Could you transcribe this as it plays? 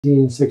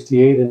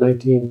1968 and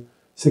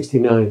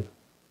 1969.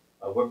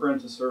 What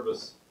branch of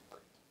service?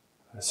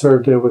 I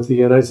served with the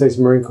United States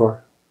Marine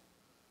Corps.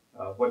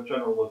 What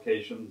general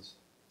locations?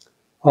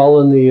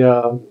 All in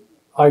the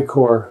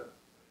I-Corps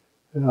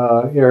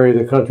area of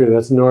the country.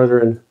 That's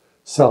northern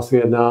South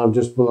Vietnam,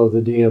 just below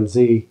the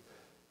DMZ.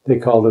 They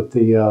called it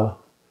the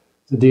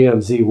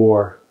DMZ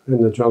War in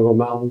the Jungle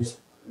Mountains,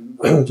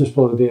 just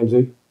below the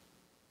DMZ.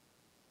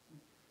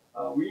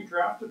 Were you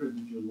drafted or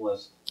did you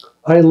enlist?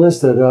 I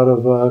enlisted out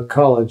of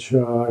college.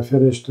 I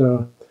finished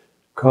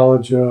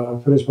college,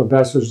 finished my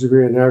bachelor's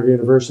degree at Niagara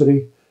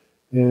University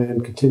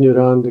and continued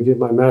on to get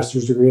my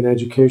master's degree in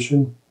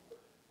education.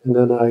 And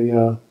then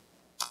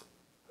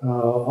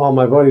all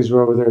my buddies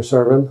were over there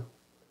serving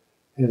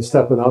and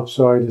stepping up,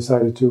 so I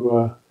decided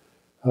to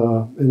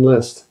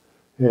enlist.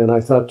 And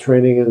I thought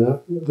training in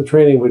the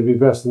training would be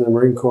best in the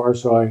Marine Corps,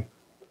 so I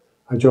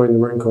joined the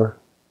Marine Corps.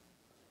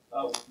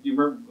 Do you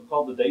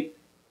recall the date?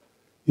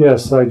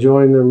 Yes, I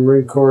joined the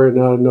Marine Corps in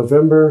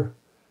November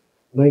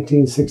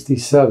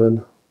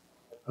 1967,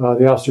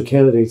 the Officer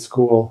Candidate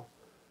School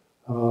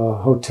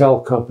hotel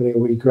company.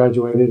 We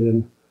graduated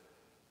in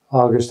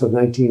August of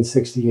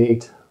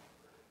 1968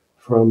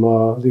 from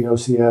the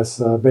OCS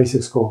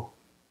basic school.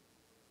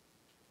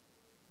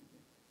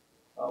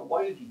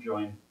 Why did you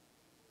join?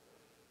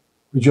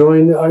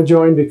 I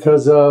joined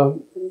because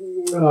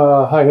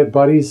I had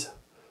buddies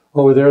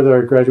over there that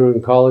I graduated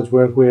in college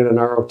with. We had an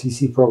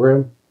ROTC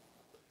program.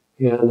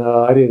 And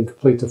I didn't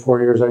complete the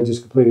 4 years. I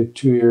just completed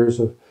 2 years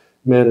of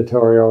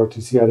mandatory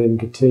ROTC. I didn't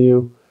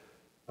continue.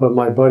 But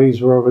my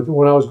buddies were over,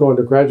 when I was going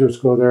to graduate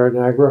school there at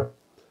Niagara,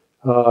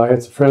 I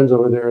had some friends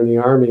over there in the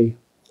Army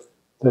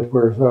that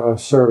were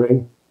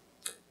serving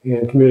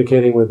and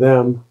communicating with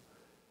them.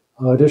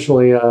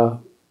 Additionally, I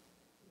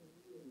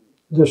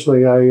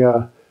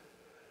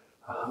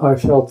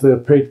felt the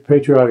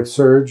patriotic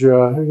surge.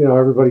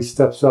 Everybody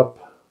steps up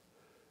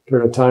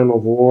during a time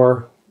of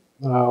war.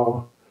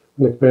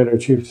 When the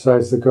commander-in-chief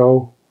decides to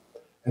go.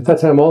 At that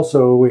time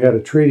also, we had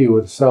a treaty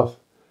with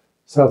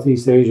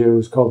Southeast Asia. It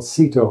was called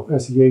SEATO,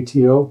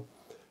 S-E-A-T-O,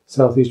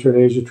 Southeastern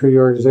Asia Treaty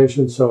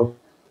Organization. So,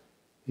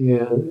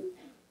 and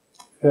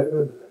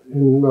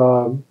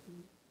the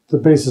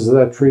basis of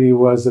that treaty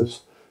was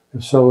if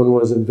someone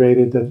was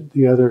invaded, that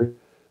the other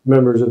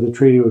members of the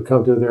treaty would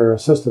come to their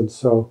assistance.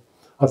 So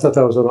I thought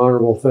that was an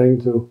honorable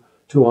thing to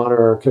honor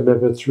our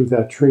commitment through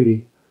that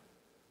treaty.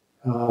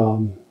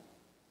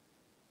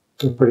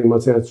 It pretty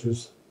much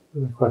answers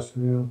the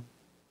question,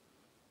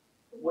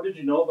 What did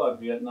you know about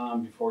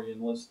Vietnam before you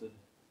enlisted?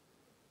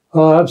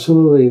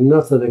 Absolutely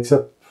nothing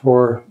except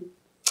for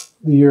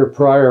the year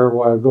prior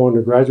while going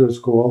to graduate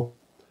school,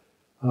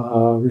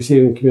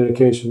 receiving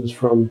communications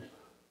from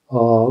a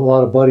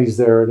lot of buddies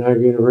there at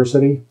Niagara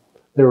University.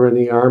 They were in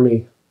the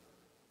Army.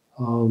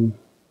 And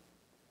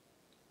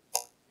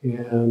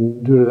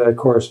due to that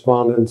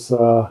correspondence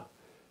and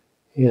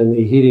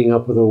the heating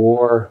up of the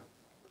war,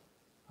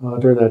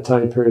 during that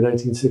time period,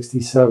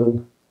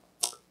 1967,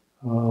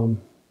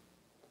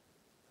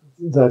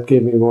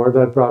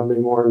 that brought me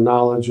more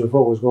knowledge of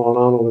what was going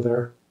on over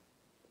there.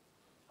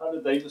 How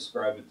did they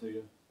describe it to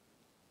you?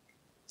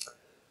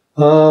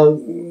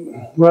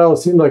 Well, it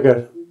seemed like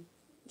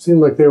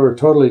they were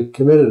totally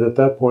committed at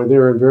that point. They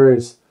were in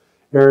various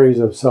areas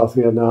of South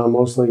Vietnam,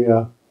 mostly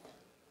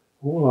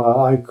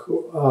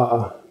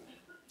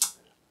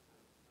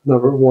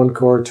number 1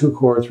 Corps, 2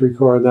 Corps, 3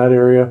 Corps in that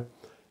area.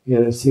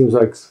 And it seems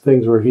like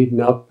things were heating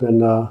up,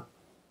 and the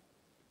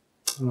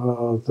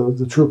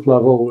troop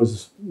level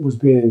was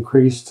being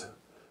increased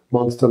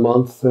month to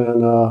month,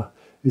 and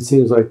it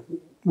seems like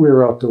we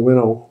were out to win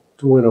a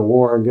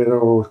war and get it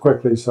over with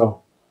quickly.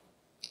 So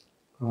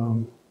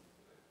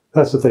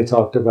that's what they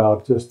talked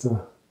about, just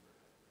the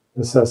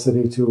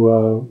necessity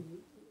to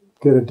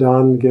get it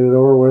done, get it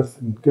over with,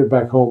 and get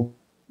back home.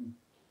 And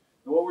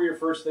what were your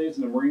first days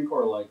in the Marine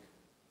Corps like?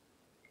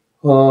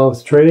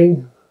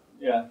 Training?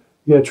 Yeah.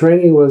 Yeah,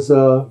 training was,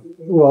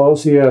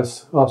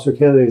 OCS, Officer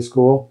Candidate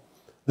School.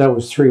 That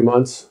was 3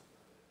 months.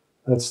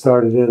 That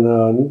started in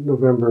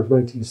November of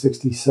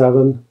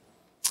 1967.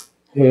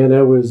 And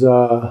it was,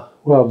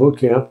 boot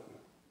camp.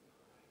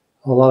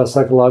 A lot of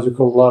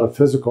psychological, a lot of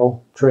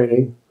physical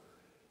training.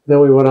 Then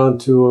we went on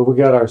to, we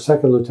got our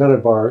second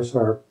lieutenant bars,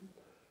 our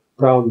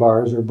brown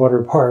bars or butter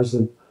bars.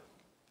 And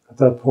at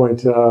that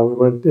point, we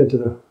went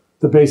into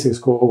the basic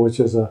school, which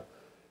is a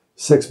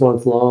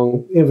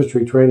 6-month-long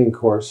infantry training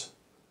course.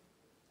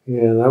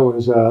 And that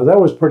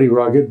was pretty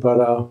rugged,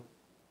 but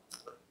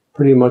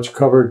pretty much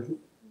covered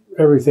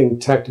everything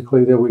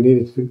technically that we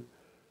needed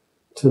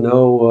to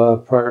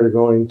know prior to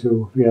going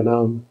to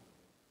Vietnam.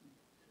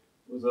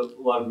 Was it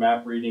a lot of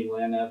map reading,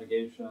 land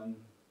navigation?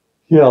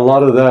 Yeah, a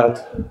lot of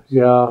that.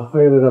 Yeah,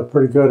 I ended up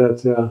pretty good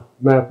at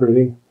map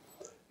reading.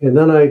 And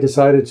then I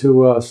decided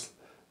to,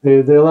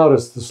 they allowed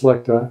us to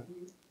select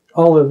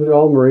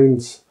all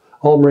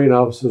Marine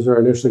officers are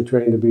initially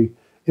trained to be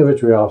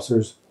infantry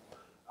officers.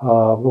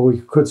 But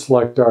we could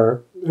select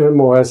our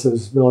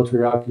MOS's,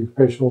 military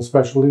occupational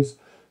specialties.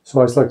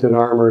 So I selected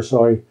armor.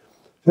 So I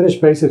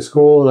finished basic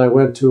school and I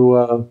went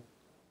to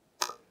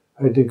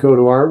I did go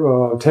to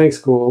our tank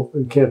school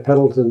in Camp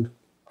Pendleton,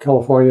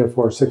 California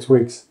for 6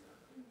 weeks.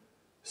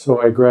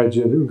 So I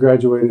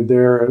graduated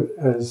there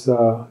as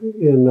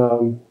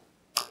in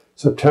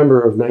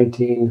September of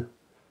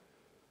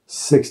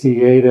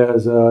 1968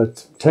 as a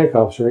tank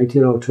officer,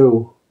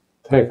 1802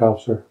 tank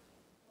officer.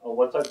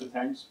 What types of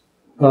tanks?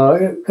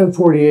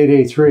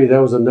 M48A3. That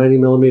was a 90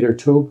 millimeter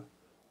tube,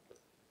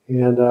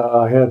 and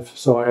I had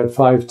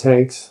 5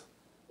 tanks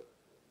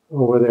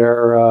over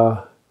there.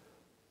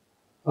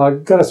 I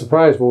got a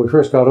surprise when we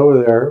first got over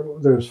there.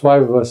 There was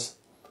 5 of us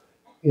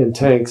in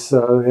tanks.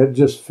 Had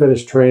just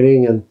finished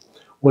training and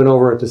went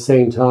over at the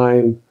same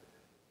time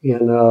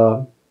in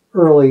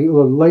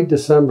late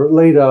September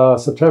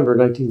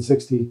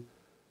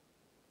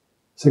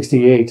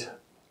 1968.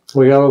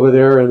 We got over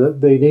there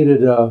and they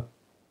needed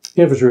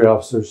infantry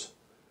officers.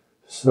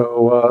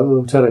 So the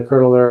lieutenant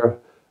colonel there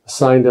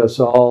assigned us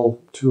all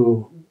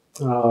to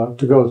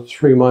go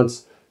 3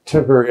 months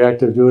temporary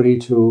active duty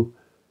to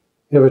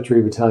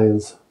infantry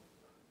battalions.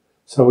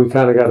 So we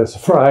kind of got a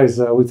surprise.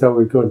 We thought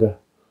we'd go into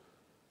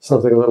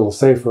something a little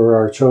safer,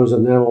 our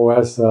chosen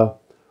MOS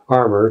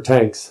armor,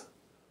 tanks.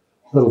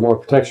 A little more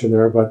protection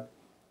there, but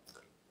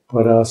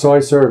so I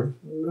served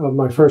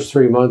my first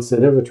 3 months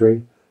in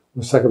infantry,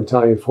 the 2nd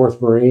Battalion, 4th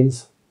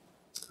Marines,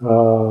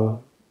 3rd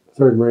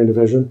Marine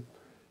Division,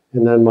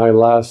 and then my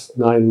last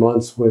 9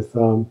 months with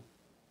Bravo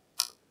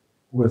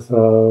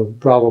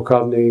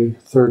Company,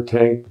 3rd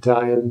Tank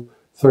Battalion,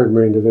 3rd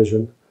Marine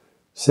Division,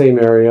 same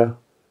area,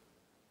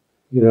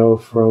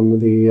 from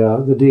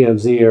the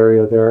DMZ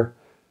area there.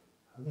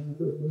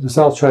 The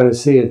South China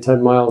Sea and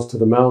 10 miles to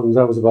the mountains,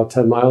 that was about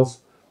 10 miles.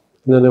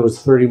 And then there was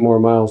 30 more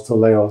miles to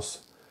Laos.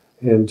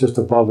 And just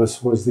above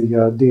us was the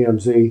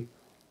DMZ.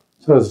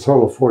 So it was a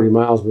total of 40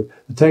 miles. But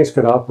the tanks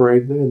could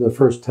operate in the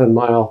first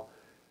 10-mile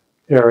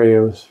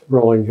area. It was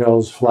rolling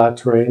hills, flat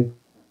terrain.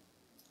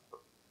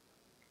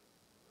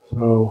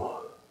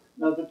 So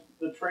now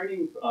the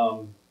training,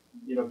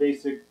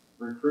 basic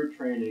recruit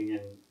training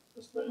and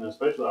a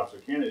special officer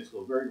candidate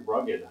school, very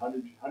rugged. How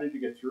did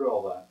you get through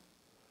all that?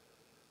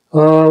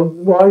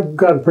 Well, I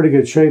got in pretty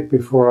good shape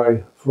before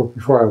I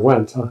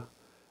went.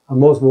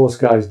 Most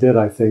guys did,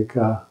 I think.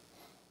 I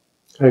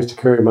used to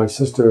carry my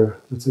sister,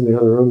 that's in the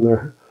other room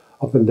there,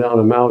 up and down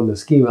a mountain, a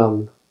ski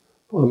mountain,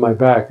 on my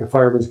back, a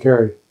fireman's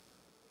carry.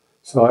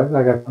 So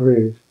I got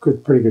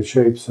pretty good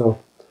shape. So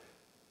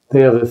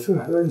they have,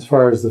 as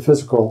far as the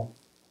physical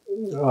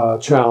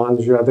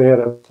challenge, they had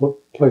a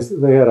place.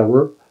 They had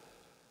an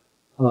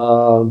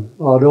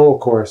old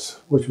course,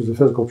 which was a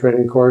physical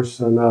training course,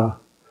 and I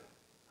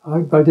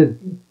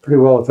did pretty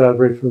well at that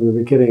right from the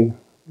beginning.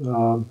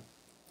 So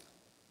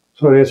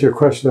to answer your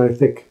question, I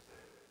think,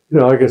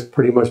 I guess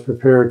pretty much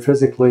prepared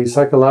physically,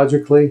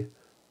 psychologically.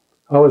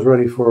 I was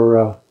ready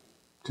to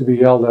be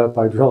yelled at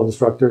by drill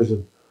instructors,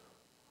 and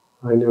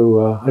I knew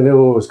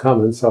what was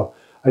coming. So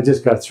I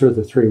just got through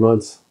the 3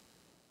 months.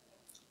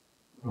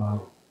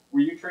 Were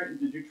you trained?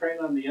 Did you train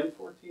on the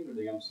M14 or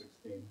the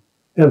M16?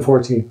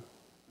 M14.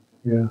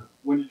 Yeah.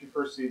 When did you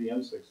first see the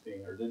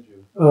M16, or did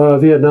you?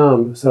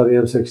 Vietnam saw the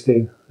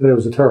M16, and it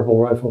was a terrible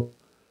rifle,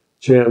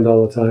 jammed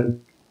all the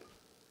time.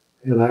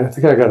 And I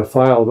think I got a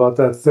file about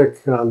that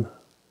thick on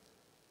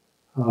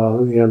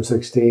the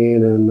M16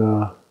 and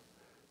the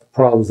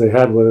problems they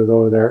had with it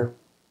over there.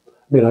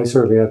 I mean, I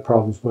certainly had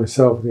problems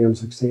myself with the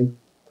M16.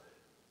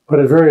 But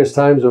at various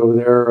times over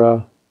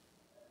there,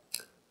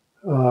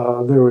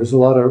 there was a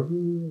lot of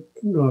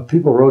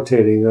people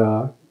rotating,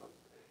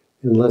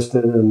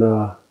 enlisted and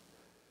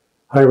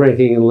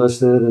high-ranking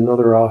enlisted and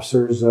other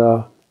officers.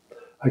 I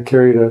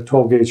carried a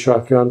 12-gauge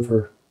shotgun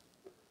for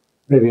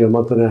maybe a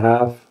month and a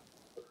half,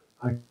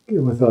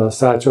 with a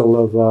satchel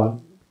of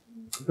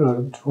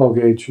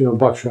 12-gauge,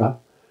 buckshot.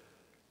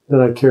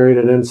 Then I carried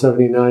an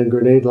M79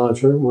 grenade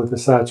launcher with a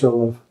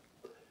satchel of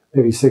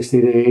maybe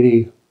 60 to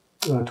 80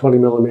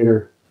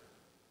 20-millimeter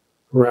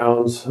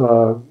rounds.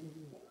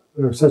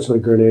 They're essentially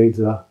grenades,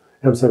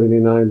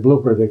 M79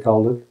 blooper they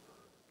called it.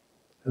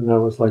 And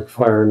that was like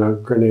firing a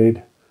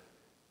grenade.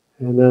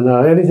 And then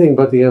anything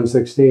but the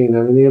M16.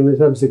 I mean, the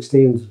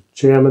M16's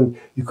jamming.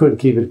 You couldn't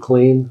keep it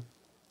clean.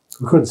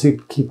 We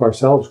couldn't keep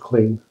ourselves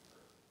clean.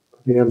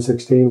 But the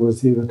M16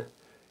 was even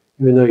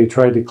though you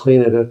tried to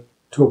clean it at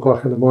 2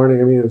 o'clock in the morning,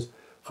 I mean, it was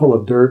full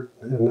of dirt.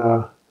 And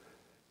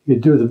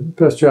you'd do the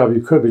best job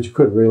you could, but you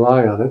couldn't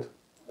rely on it.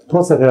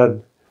 Plus it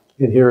had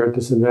inherent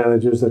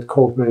disadvantages that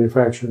Colt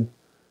manufacturing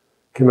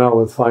came out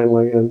with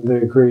finally, and they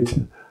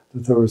agreed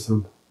that there was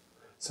some.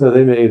 So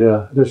they made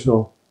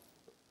additional.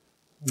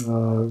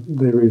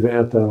 They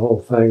revamped that whole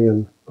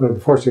thing, but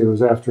unfortunately it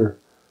was after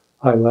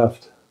I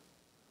left.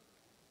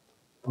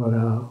 But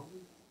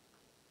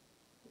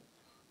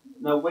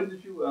now, when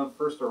did you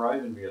first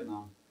arrive in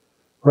Vietnam?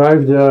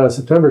 Arrived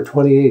September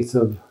 28th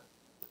of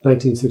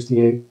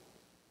 1968.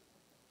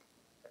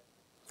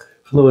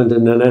 Flew into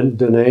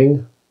Da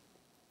Nang,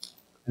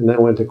 and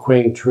then went to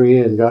Quang Tri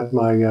and got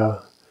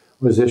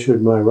was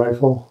issued my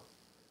rifle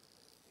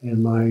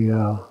and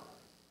my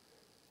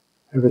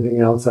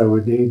everything else I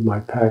would need, my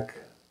pack,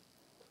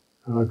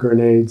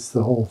 grenades,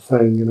 the whole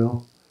thing,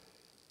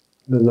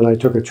 And then I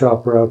took a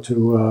chopper out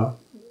to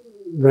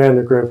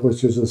Vandergrift,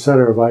 which is the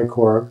center of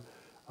I-Corps,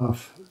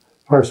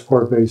 Fire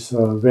Support Base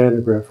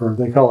Vandergrift, or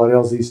they call it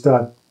LZ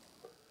Stud.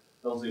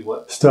 LZ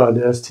what? Stud,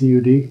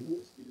 S-T-U-D.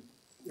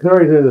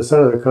 Right in the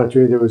center of the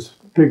country, there was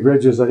big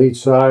ridges on each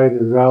side,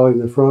 and a valley in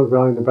the front,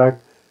 valley in the back,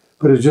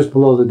 but it was just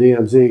below the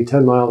DMZ,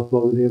 10 miles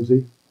below the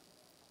DMZ.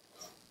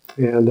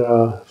 And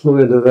flew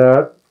into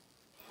that,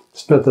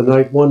 spent the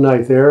night, one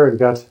night there, and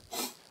got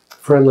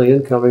friendly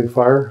incoming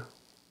fire.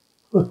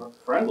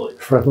 Friendly?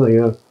 Friendly,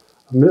 a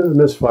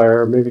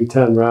misfire, maybe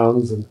 10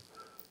 rounds, and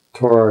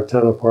tore our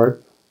tent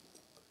apart.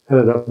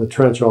 Ended up in the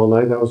trench all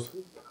night. That was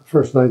the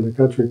first night in the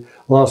country.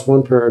 Lost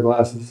one pair of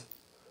glasses.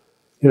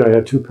 You know, I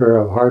had 2 pair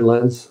of hard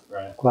lens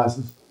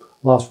glasses.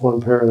 Lost 1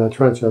 pair in that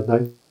trench that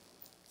night.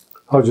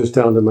 I was just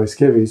down to my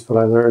skivvies, but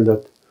I learned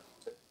that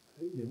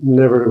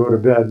never to go to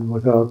bed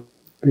without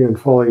being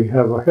fully,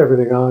 have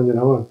everything on, you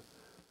know. And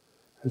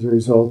as a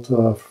result,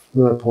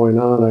 from that point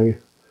on, I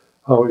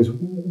always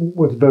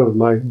went to bed with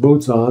my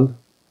boots on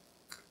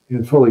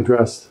and fully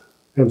dressed,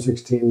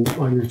 M16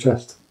 on your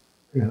chest.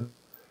 Yeah.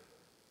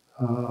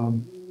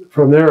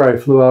 From there, I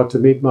flew out to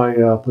meet my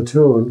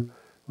platoon.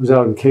 It was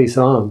out in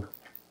Quezon.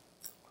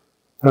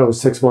 That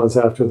was 6 months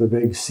after the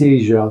big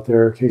siege out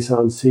there,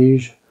 Quezon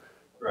siege,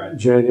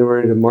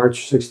 January to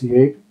March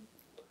 '68.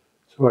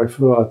 So I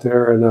flew out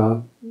there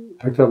and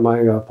picked up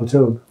my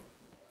platoon.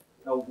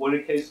 Now, what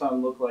did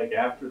Quezon look like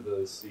after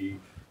the siege?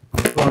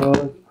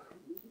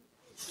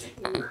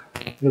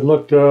 It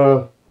looked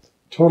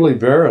totally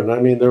barren. I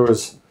mean, it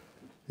was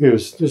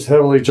just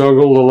heavily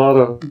jungled, a lot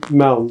of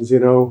mountains, you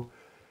know,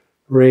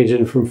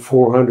 ranging from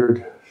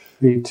 400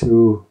 feet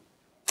to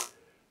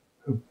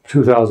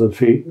 2,000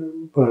 feet,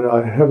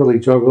 but heavily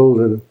jungled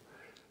and,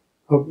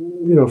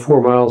 you know,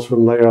 4 miles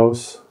from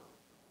Laos.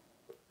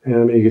 And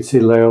I mean, you could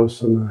see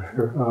Laos, and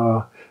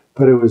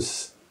but it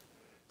was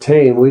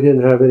tame. We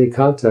didn't have any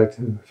contact.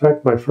 In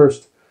fact, my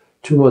first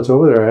 2 months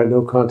over there, I had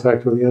no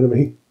contact with the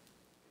enemy.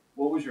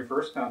 What was your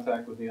first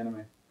contact with the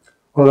enemy?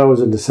 Well, that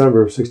was in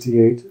December of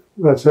 '68.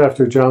 That's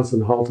after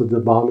Johnson halted the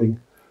bombing,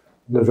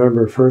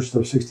 November 1st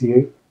of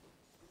 '68.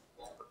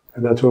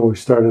 And that's when we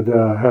started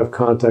to have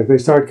contact. They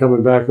started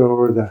coming back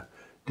over the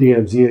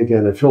DMZ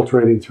again,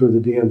 infiltrating through the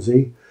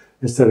DMZ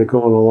instead of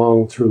going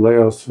along through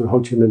Laos, the Ho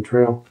Chi Minh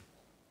Trail.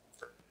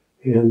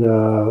 And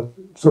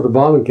so the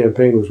bombing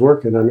campaign was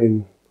working. I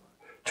mean,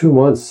 2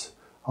 months,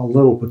 a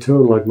little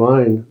platoon like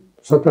mine,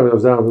 sometimes I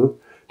was down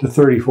to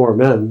 34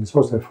 men. It's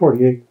supposed to have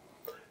 48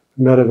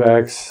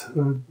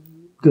 medevacs,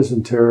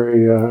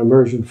 dysentery,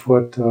 immersion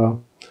foot,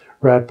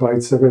 rat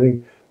bites,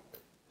 everything.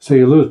 So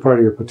you lose part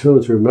of your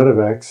platoon through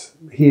medevacs,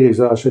 heat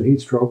exhaustion,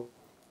 heat stroke.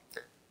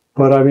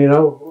 But I mean, I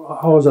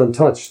was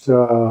untouched.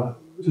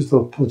 Just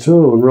a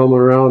platoon roaming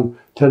around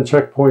 10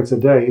 checkpoints a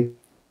day,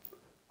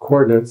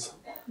 coordinates,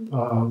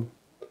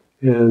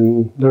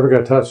 and never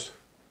got touched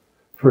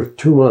for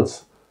 2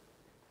 months.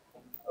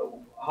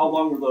 How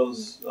long were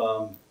those,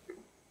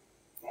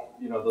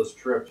 you know, those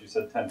trips? You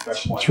said 10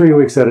 checkpoints. 3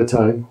 weeks at a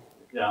time.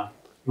 Yeah.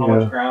 How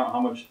much ground, how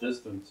much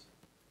distance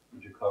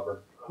did you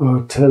cover?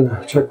 10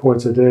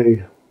 checkpoints a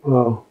day.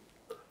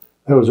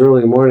 That was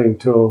early morning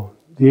till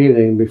the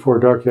evening. Before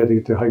dark, you had to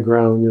get to high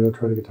ground, you know,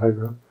 try to get to high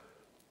ground.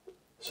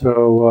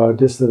 So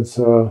distance,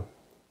 I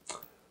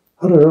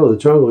don't know, the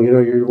jungle, you know,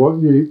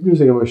 you're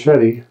using a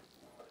machete.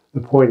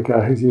 The point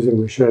guy is using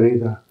a machete.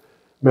 The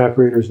map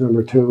reader's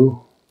number 2.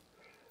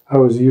 I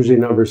was usually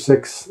number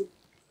 6.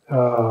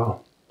 So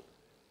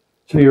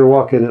you're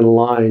walking in a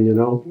line, you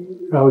know.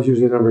 I was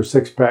usually number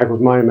 6 back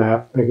with my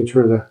map, making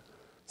sure the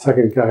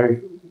second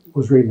guy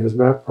was reading his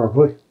map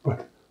properly.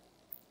 But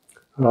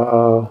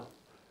to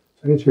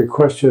answer your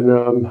question,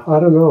 I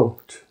don't know,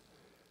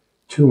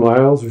 2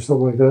 miles or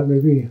something like that,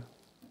 maybe.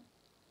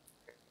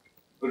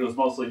 But it was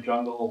mostly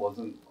jungle. It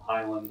wasn't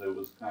highland. It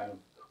was kind of.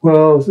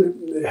 Well,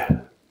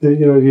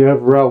 you know, you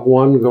have Route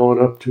 1 going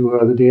up to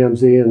the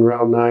DMZ and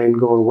Route 9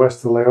 going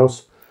west to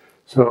Laos.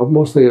 So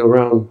mostly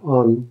around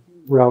on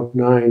Route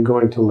 9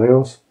 going to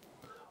Laos.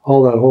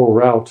 All that whole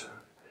route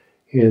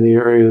in the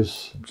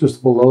areas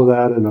just below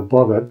that and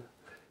above it,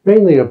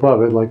 mainly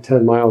above it, like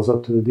 10 miles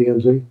up to the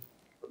DMZ.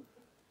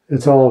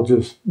 It's all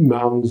just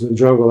mountains and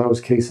jungle. That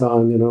was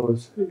Quezon, you know, it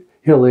was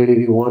Hill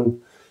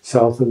 881,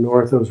 south and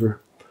north. Those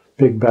were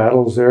big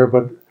battles there,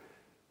 but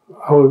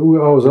I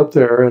was up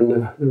there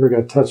and never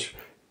got touched.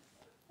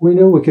 We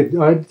knew we could.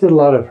 I did a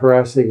lot of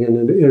harassing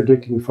and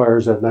interdicting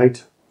fires at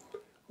night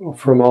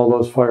from all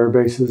those fire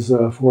bases,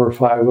 4 or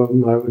 5 of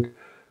them. I would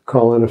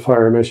call in a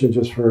fire mission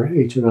just for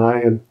H&I,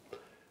 and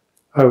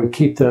I would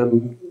keep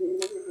them.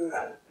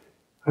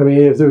 I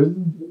mean, if there,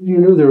 you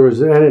knew there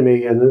was an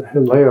enemy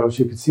in Laos,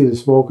 you could see the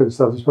smoke and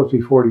stuff. There's supposed to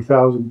be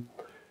 40,000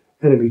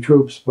 enemy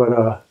troops,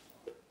 but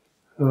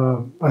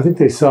I think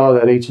they saw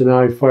that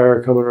H&I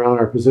fire coming around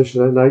our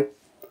position at night,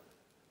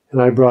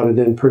 and I brought it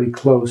in pretty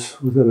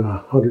close, within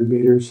 100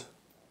 meters.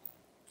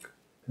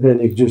 And then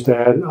you could just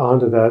add on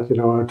to that, you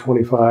know,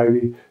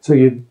 25. So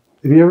if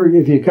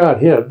you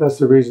got hit, that's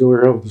the reason we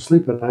were able to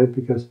sleep at night,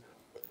 because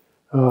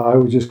I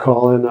would just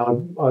call in,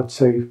 I'd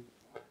say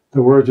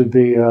the words would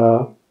be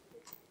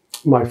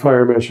my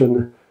fire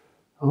mission,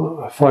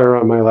 fire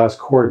on my last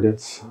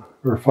coordinates,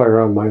 or fire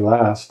on my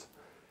last.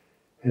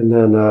 And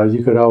then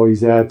you could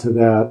always add to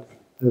that,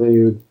 and then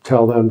you would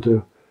tell them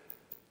to,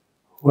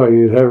 well,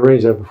 you'd have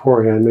arranged that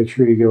beforehand. Make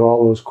sure you give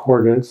all those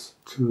coordinates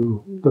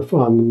to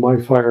on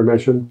my fire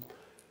mission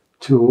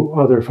to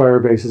other fire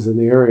bases in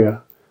the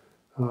area.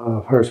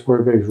 Fire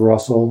Support Base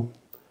Russell,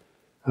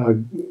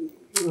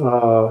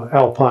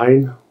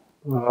 Alpine,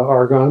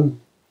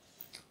 Argonne,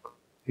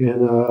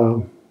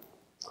 and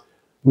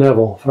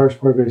Neville, Fire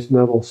Support Base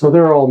Neville. So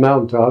they're all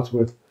mountaintops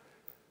with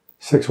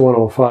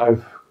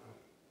 6.105,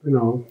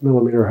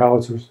 millimeter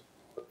howitzers.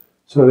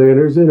 So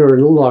there's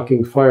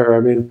interlocking fire. I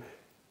mean,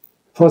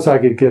 plus I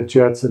could get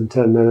jets in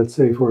 10 minutes,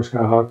 A4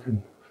 Skyhawk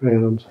and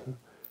Phantoms.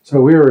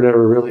 So we were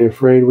never really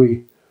afraid.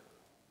 We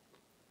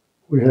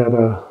had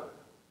a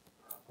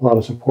lot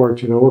of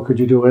support. What could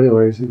you do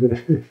anyways, even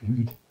if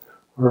you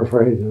were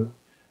afraid?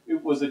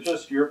 Was it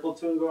just your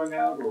platoon going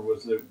out, or were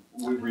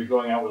you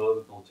going out with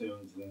other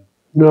platoons?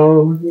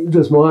 No,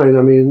 just mine.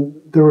 I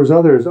mean, there was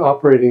others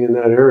operating in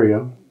that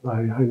area.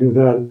 I knew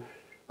that.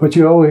 But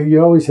you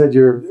always had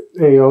your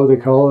AO, they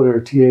call it, or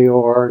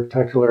TAOR,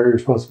 Tactical Area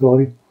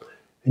Responsibility.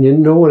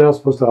 And no one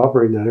else was supposed to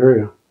operate in that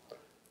area.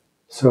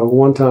 So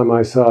one time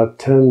I saw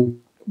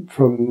 10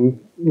 from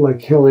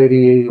like Hill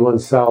 80, 81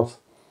 South.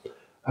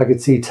 I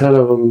could see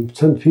 10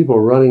 people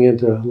running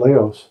into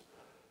Laos.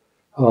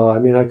 I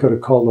mean, I could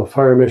have called a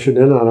fire mission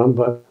in on them,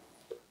 but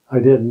I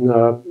didn't.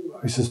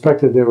 I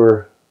suspected they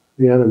were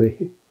the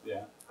enemy.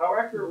 Yeah. How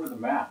accurate were the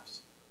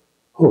maps?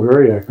 Oh,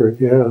 very accurate,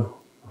 yeah.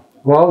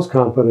 Well, I was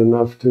confident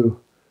enough to.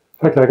 In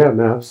fact, I got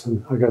maps,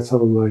 and I got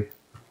some of my.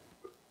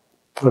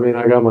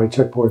 I got my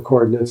checkpoint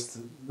coordinates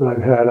that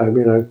I've had. I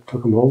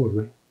took them home with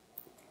me.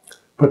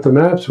 But the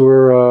maps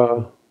were.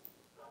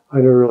 I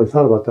never really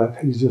thought about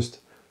that. You just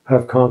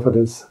have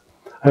confidence.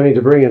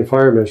 To bring in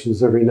fire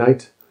missions every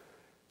night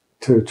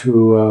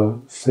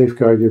to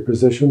safeguard your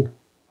position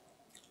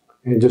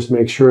and just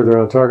make sure they're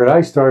on target.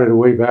 I started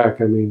way back,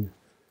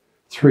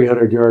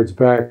 300 yards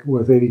back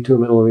with 82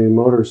 millimeter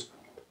motors.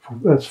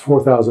 That's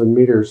 4,000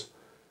 meters.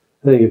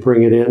 Then you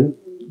bring it in.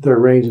 Their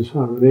range is,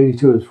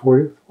 82 is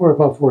 40, or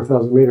about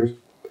 4,000 meters.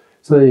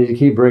 So then you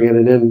keep bringing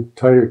it in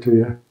tighter to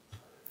you. And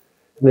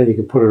then you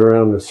can put it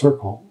around in a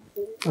circle.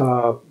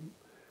 But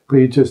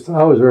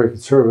I was very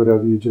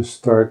conservative. You just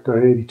start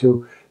at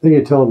 82. Then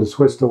you tell them to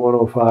switch to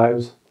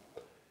 105s.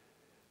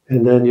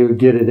 And then you would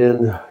get it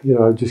in,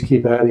 just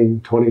keep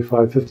adding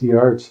 25, 50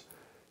 yards.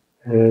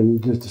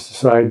 And just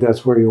decide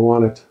that's where you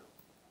want it.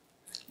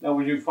 Now,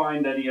 would you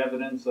find any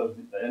evidence of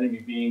the enemy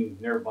being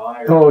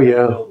nearby? Or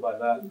killed by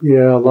that?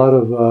 Yeah, a lot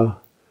of,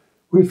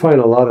 we find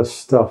a lot of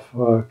stuff,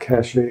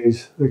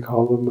 caches, they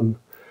call them, and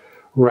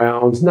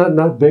rounds.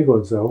 Not big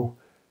ones, though.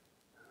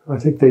 I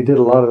think they did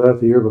a lot of that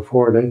the year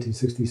before, in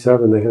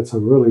 1967. They had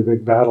some really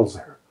big battles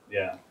there.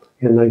 Yeah.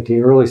 In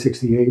early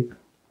 68.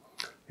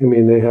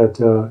 They had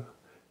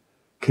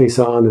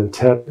Quezon and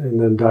Tet, and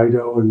then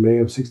Dido in May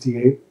of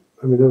 68.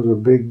 Those were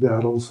big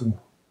battles, and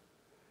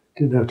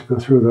didn't have to go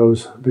through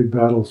those big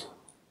battles.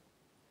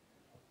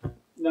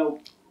 Now,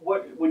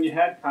 when you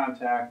had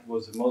contact,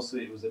 was it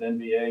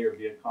NVA or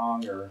Viet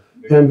Cong or?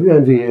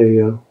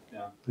 NVA,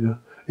 Yeah. Yeah,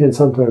 and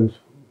sometimes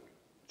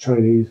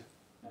Chinese.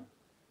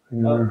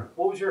 Yeah.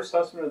 What was your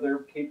assessment of their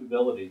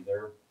capability,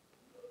 their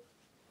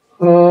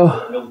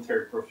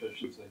military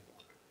proficiency?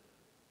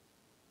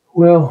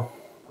 Well,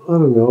 I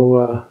don't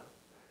know.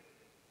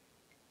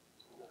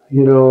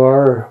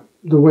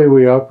 The way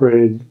we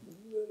operated,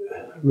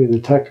 the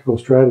tactical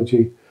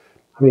strategy,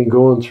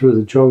 going through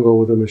the jungle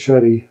with a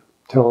machete,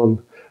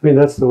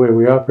 that's the way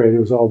we operated. It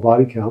was all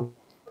body count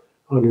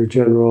under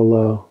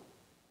General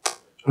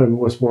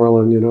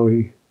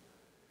Westmoreland.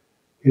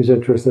 He's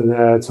interested in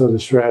that. So the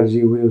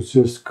strategy was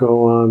just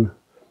go on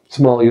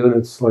small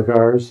units like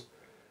ours,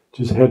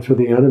 just head for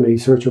the enemy,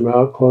 search them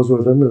out, close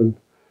with them, and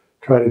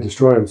try to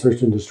destroy them,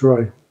 search and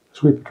destroy,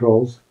 sweep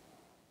patrols.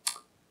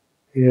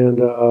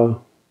 And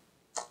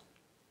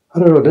I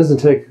don't know, it doesn't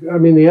take,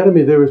 the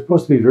enemy, they were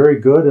supposed to be very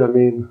good,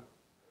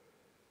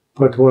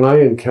 but when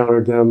I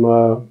encountered them,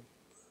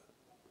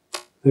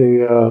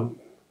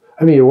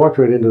 you walked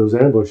right into those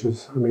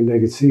ambushes. They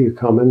could see you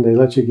coming, they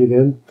let you get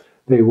in,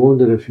 they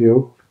wounded a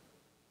few,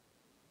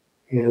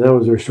 and that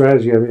was their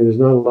strategy. There's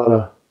not a lot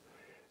of,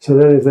 so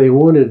then if they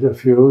wounded a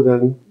few,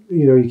 then,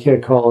 you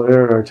can't call an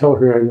air and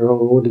artillery on your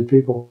own wounded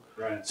people.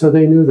 Right. So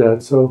they knew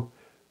that, so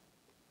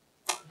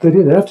they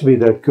didn't have to be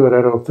that good,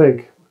 I don't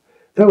think.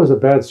 That was a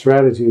bad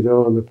strategy,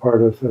 though, on the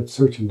part of that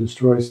search and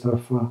destroy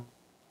stuff,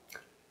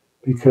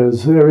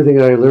 because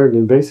everything I learned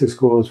in basic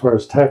school as far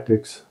as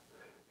tactics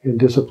and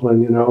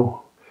discipline,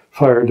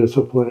 fire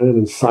discipline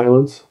and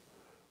silence,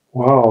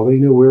 wow, they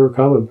knew we were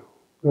coming.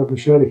 That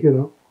machete,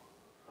 all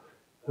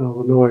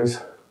the noise.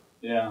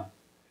 Yeah.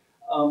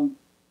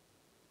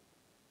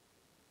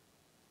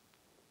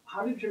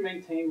 How did you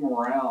maintain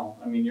morale?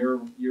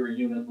 You're a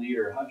unit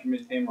leader. How did you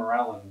maintain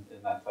morale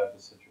in that type of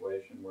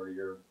situation where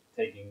you're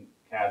taking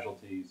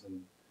casualties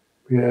and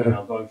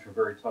going through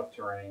very tough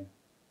terrain?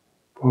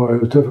 Boy,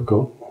 it was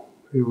difficult.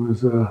 It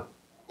was, well,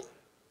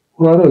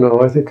 I don't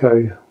know. I think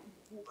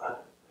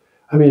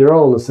I mean, you're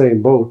all in the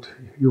same boat.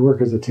 You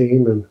work as a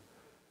team, and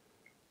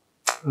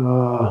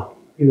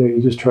you know,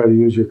 you just try to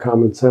use your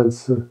common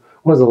sense. There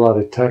wasn't a lot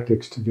of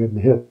tactics to getting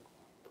hit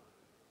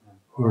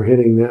or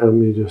hitting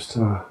them. You just,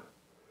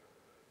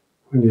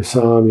 when you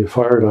saw them, you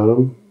fired on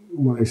them.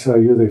 When they saw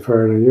you, they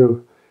fired on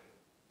you.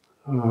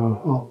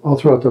 All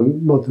throughout the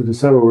month of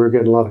December, we were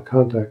getting a lot of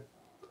contact.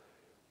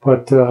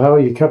 But how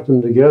you kept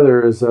them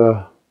together is,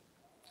 well,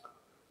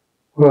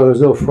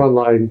 there's no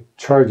frontline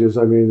charges.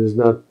 I mean, there's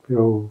not, you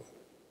know,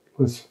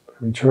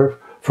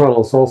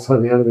 frontal assaults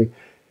on the enemy.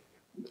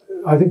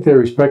 I think they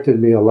respected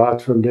me a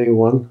lot from day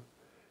one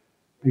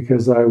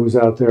because I was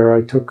out there.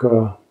 I took,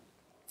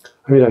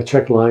 I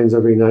checked lines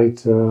every night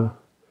to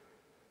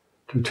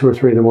 2 or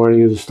 3 in the morning,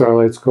 use a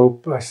starlight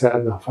scope. I sat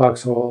in the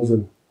foxholes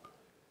and,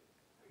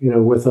 you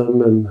know, with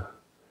them, and,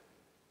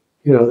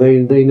 you know,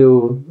 they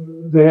knew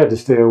they had to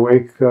stay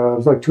awake. It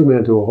was like 2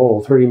 men to a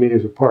hole, 30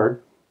 meters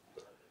apart.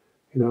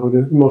 You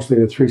know, mostly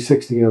in a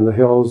 360 on the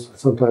hills,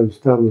 sometimes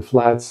down in the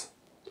flats,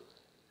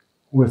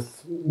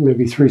 with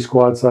maybe 3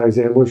 squad-size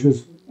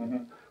ambushes.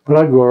 Mm-hmm. But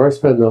I'd go, I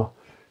spend you know,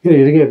 you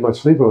didn't get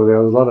much sleep over there.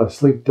 There was a lot of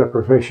sleep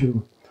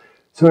deprivation.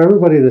 So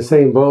everybody in the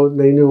same boat,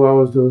 they knew I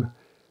was doing,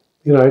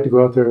 you know, I had to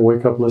go out there and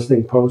wake up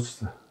listening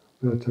posts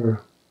that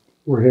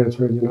were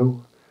answering, you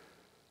know.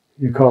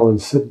 You call in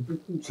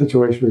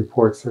situation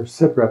reports, or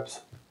sit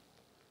reps.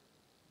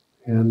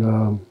 And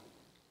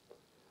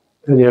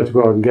then you have to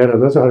go out and get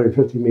them. That's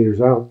 150 meters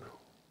out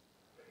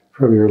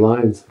from your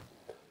lines.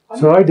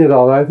 So I did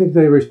all that. I think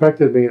they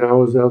respected me, and I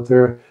was out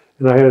there,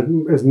 and I had,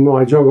 as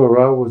my jungle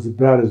route was as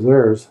bad as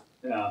theirs.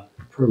 Yeah.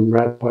 From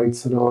rat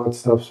bites and all that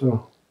stuff.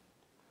 So.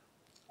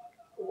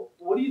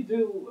 What do you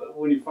do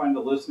when you find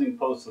the listening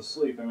post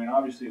asleep? I mean,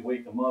 obviously you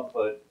wake them up,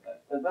 but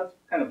that's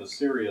kind of a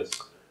serious.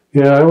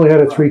 Yeah, I only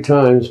had it 3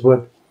 times,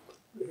 but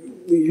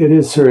it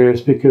is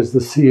serious because the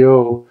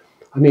CO.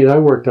 I mean, I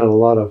worked on a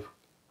lot of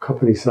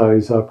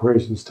company-size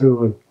operations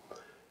too, and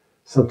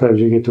sometimes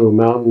you get to a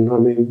mountain. I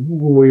mean,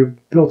 when we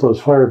built those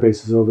fire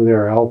bases over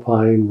there,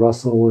 Alpine,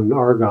 Russell, and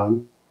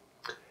Argonne,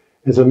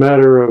 it's a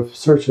matter of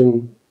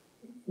searching,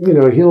 you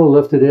know, helo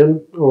lifted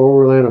in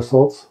or overland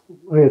assaults.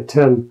 I had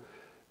 10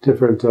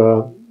 different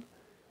helo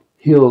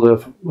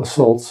lift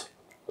assaults,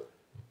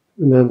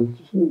 and then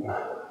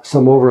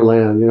some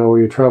overland, you know,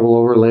 where you travel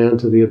overland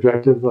to the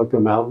objective, like the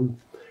mountain.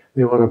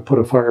 They want to put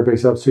a fire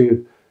base up, so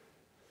you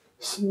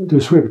do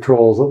sweep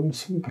patrols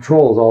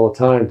all the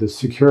time to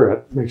secure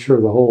it, make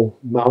sure the whole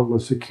mountain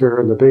was secure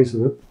in the base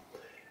of it.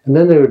 And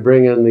then they would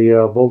bring in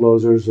the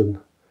bulldozers, and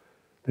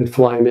they'd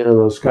fly them in on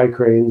those sky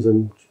cranes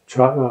and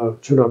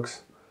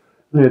Chinooks.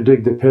 They'd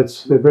dig the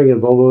pits. They'd bring in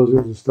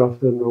bulldozers and stuff,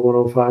 then the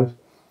 105s.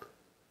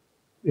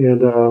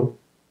 And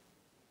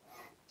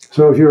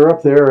so if you were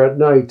up there at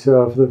night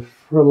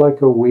for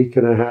like a week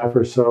and a half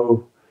or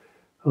so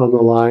on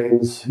the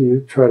lines,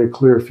 you try to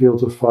clear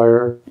fields of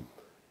fire,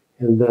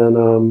 and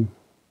then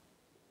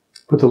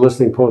put the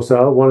listening posts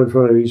out, 1 in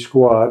front of each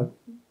squad.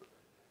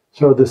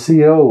 So the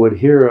CO would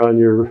hear on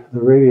the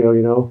radio,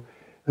 you know,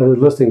 a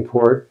listening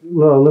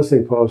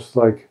post,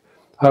 like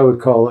I would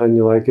call in,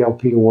 you like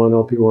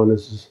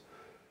LP1,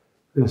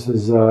 this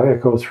is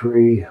Echo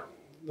 3,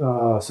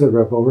 sit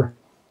rep over.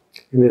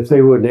 And if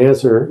they wouldn't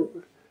answer,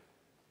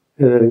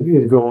 and then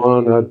it'd go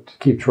on, I'd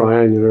keep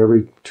trying, you know,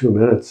 every 2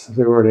 minutes. If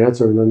they weren't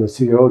answering, then the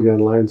CO would get in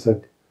line and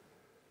said,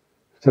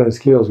 Lieutenant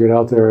Skeels, get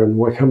out there and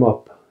wake them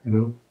up, you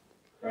know.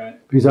 Right.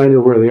 Because I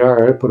knew where they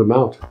are, I put them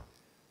out.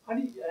 How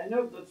do you, I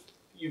know that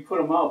you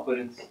put them out, but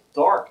it's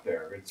dark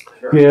there. It's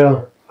very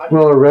dark.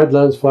 Well, a red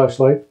lens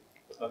flashlight.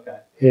 Okay.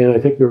 And I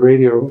take the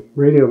radio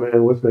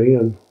man with me,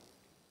 and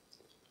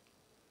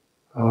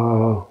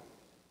and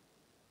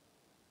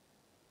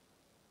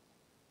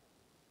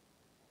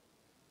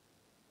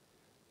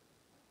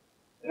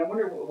I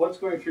wonder what's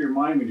going through your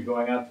mind when you're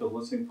going out to a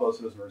listening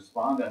post that doesn't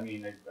respond. I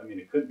mean,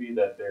 it could be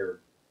that they're,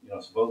 you know,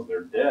 suppose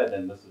they're dead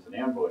and this is an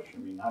ambush. I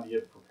mean, how do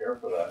you prepare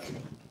for that?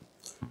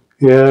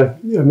 Yeah,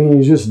 I mean,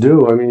 you just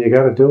do. I mean, you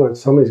got to do it.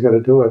 Somebody's got to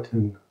do it.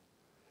 And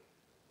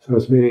so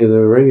it's meeting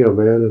the radio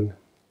man, and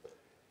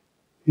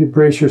you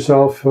brace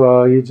yourself.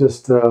 You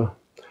just,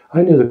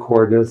 I knew the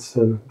coordinates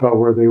and about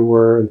where they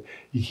were, and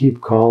you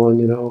keep calling,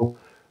 you know,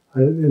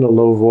 in a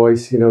low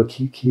voice, you know,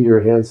 key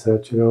your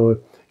handset, you know,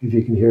 if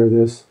you can hear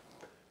this.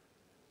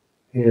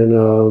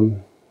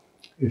 And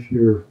if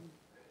you're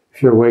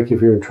awake,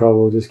 if you're in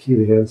trouble, just key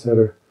the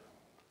handset.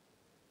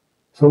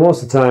 So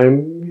most of the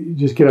time, you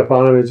just get up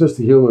on them. It's just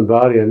a human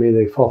body. I mean,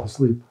 they fall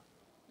asleep.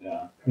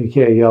 Yeah. You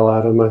can't yell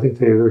at them. I think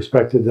they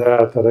respected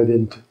that I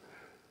didn't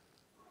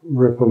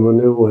rip them a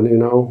new one, you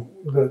know.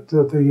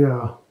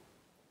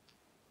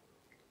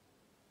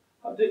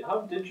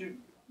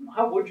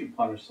 How would you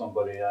punish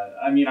somebody?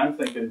 I mean, I'm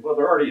thinking, well,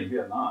 they're already in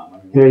Vietnam. I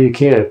mean, yeah, you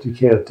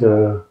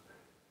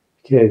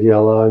can't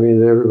yell. I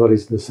mean,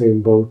 everybody's in the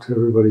same boat. I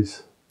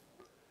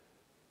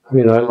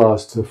mean, I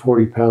lost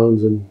 40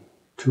 pounds in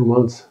 2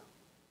 months.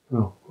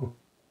 Oh.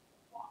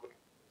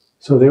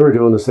 So they were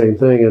doing the same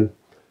thing, and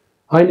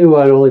I knew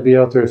I'd only be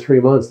out there 3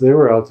 months. They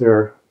were out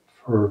there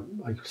for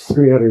like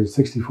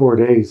 364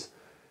 days.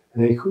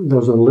 And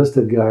those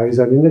enlisted guys,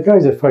 I mean, the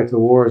guys that fight the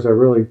wars are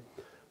really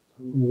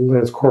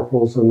lance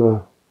corporals and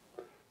the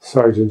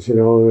sergeants, you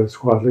know, the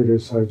squad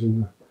leaders,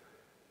 sergeant,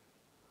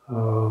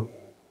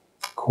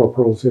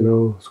 corporals, you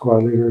know,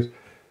 squad leaders,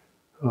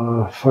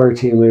 fire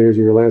team leaders,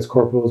 your lance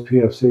corporals,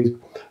 PFCs.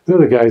 They're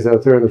the guys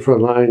out there in the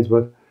front lines,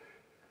 but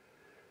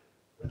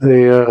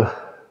they,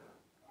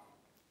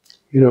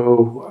 you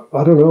know,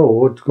 I don't know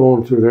what's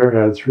going through their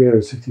head,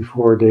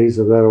 364 days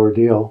of that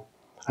ordeal.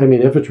 I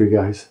mean, infantry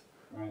guys.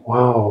 Right.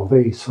 Wow,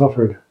 they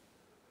suffered.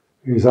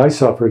 Because I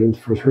suffered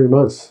for 3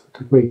 months. It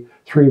took me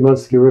 3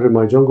 months to get rid of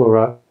my jungle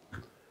rot.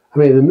 I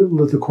mean,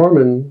 the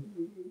corpsman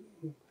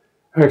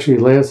actually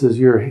lances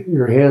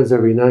your hands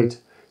every night,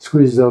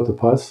 squeezes out the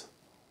pus,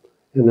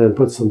 and then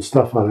puts some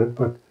stuff on it.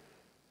 But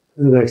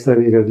the next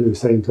time you got to do the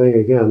same thing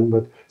again.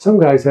 But some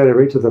guys had it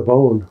right to the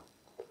bone.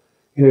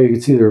 You know, you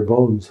could see their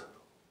bones.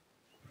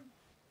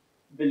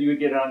 But you would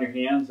get it on your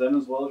hands then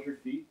as well as your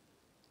feet?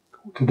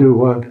 To do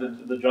what?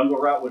 The jungle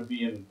rot would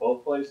be in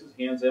both places,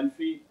 hands and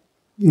feet?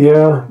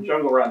 Yeah.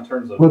 Jungle rot in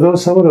terms of... Well,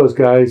 some of those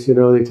guys, you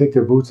know, they take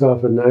their boots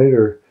off at night,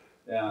 or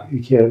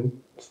you can't.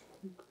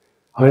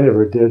 I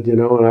never did, you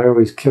know, and I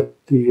always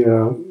kept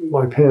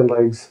my pant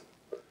legs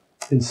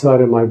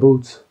inside of my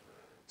boots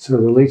so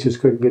the leeches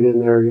couldn't get in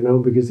there, you know,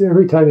 because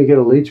every time you get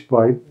a leech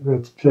bite,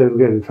 that's will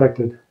get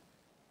infected.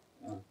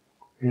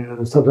 Yeah.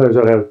 And sometimes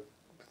I'd have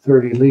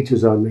 30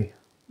 leeches on me.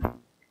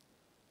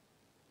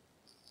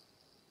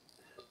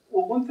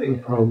 Well, one thing,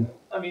 No problem.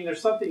 I mean,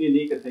 there's something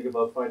unique, I think,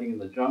 about fighting in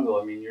the jungle.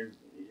 I mean,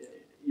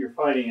 you're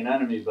fighting an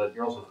enemy, but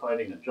you're also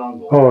fighting a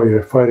jungle. Oh,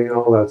 you're fighting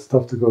all that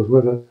stuff that goes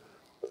with it.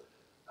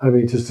 I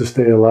mean, just to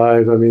stay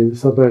alive. I mean,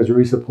 sometimes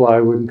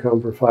resupply wouldn't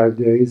come for 5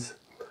 days.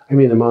 I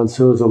mean, the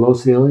monsoons, a low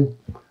ceiling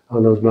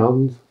on those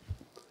mountains.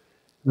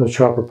 Those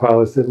chopper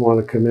pilots didn't want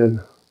to come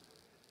in.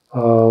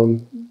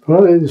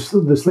 Well, it's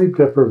the sleep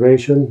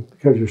deprivation,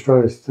 because you're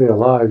trying to stay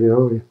alive, you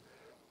know.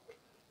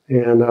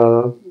 And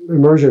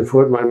immersion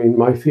foot, I mean,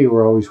 my feet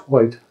were always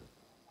white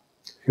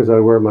because I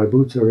wear my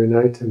boots every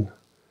night, and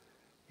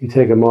you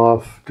take them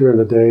off during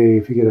the day.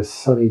 If you get a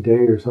sunny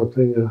day or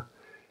something,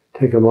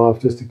 take them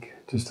off just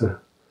to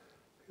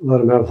let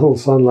them have a little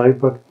sunlight.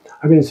 But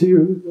I mean, so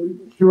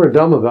you were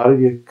dumb about it.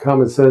 You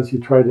common sense. You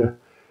tried to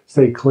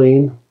stay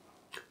clean.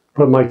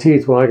 But my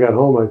teeth, when I got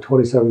home, I had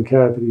 27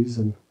 cavities,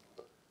 and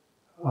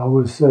I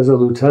was, as a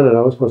lieutenant,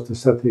 I was supposed to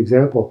set the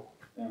example.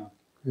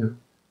 Yeah.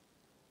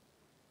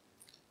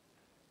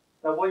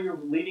 Now, while you're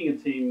leading a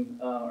team,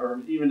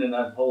 or even in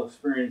that whole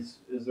experience,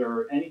 is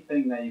there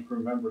anything that you can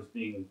remember as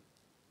being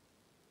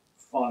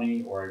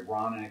funny or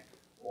ironic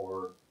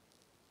or...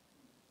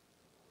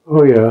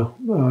 Oh, yeah.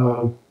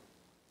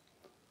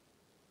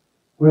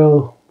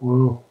 Well,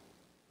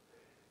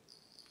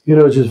 you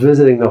know, just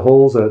visiting the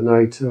holes at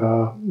night.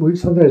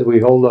 Sometimes we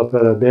hold up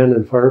at a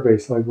abandoned fire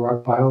base like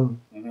Rock Pile,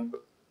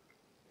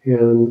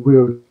 and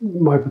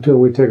my platoon,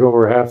 we'd take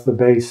over half the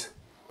base,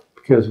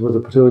 because with a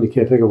platoon you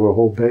can't take over a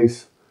whole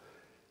base.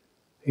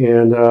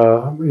 And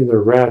I mean, the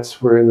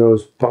rats were in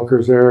those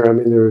bunkers there. I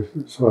mean,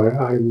 I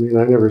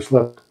I never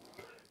slept,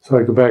 so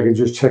I'd go back and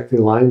just check the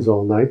lines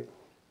all night,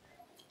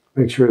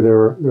 make sure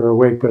they're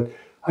awake. But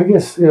I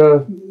guess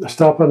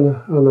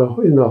stopping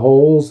in the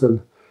holes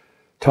and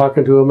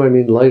talking to them. I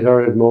mean,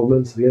 lighthearted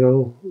moments. You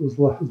know, it was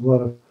a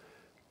lot of.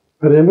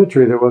 But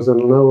infantry, there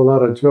wasn't a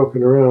lot of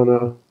joking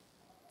around.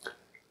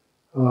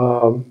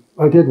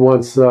 I did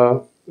once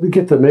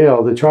get the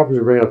mail. The choppers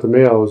would bring out the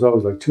mail. It was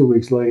always like 2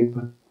 weeks late,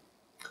 but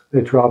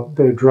they'd drop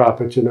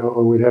it, you know,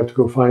 and we'd have to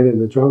go find it in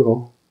the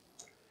jungle.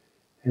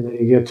 And then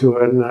you get to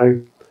it, and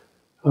there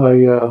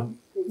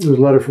was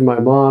a letter from my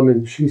mom,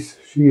 and she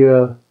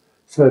said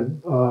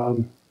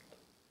that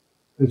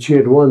she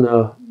had won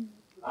the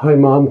High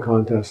Mom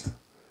contest.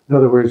 In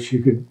other words,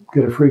 she could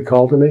get a free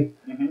call to me,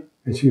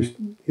 and she was,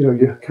 you know,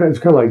 it's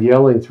kind of like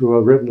yelling through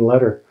a written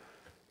letter.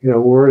 You know,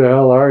 where the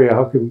hell are you?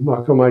 How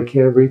come I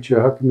can't reach you?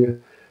 How come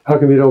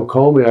you don't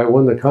call me? I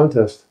won the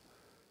contest.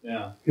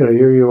 Yeah. You know,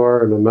 here you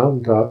are on a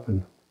mountaintop,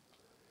 and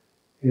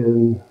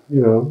you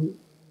know,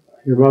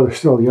 your mother's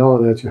still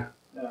yelling at you.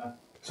 Yeah.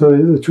 So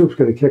the troops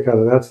get a kick out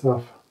of that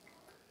stuff.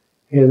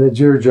 And the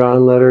Dear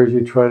John letters,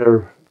 you try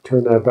to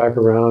turn that back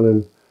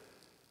around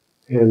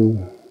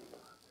and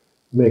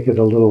make it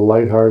a little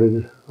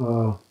lighthearted.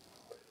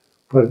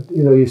 But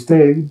you know, you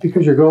stay,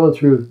 because you're going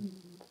through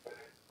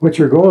what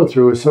you're going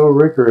through is so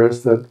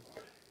rigorous that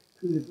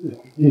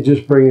you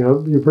just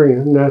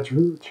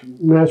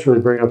naturally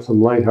bring up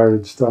some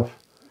lighthearted stuff.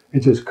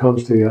 It just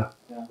comes to you.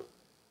 Yeah.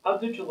 How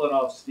did you let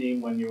off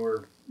steam when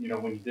you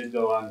did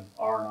go on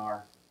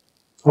R&R?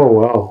 Oh,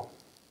 wow.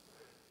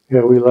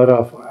 Yeah, we let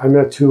off. I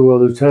met 2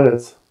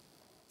 lieutenants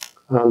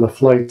on the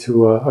flight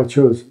to, I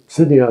chose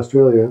Sydney,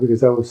 Australia,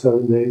 because that was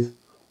 7 days.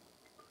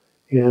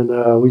 And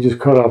we just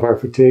cut off our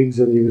fatigues,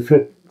 and you could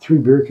fit 3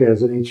 beer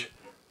cans in each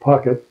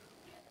pocket.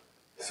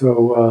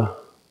 So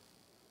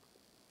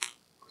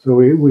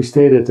we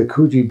stayed at the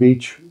Coogee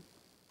Beach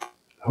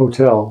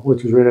Hotel,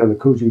 which is right on the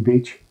Coogee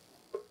Beach.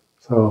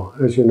 So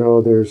as you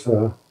know, there's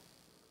over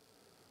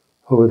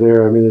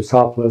there. I mean, there's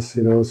topless,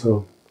 you know.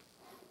 So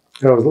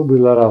we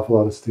let off a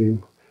lot of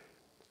steam.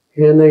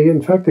 And they,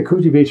 in fact, the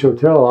Coogee Beach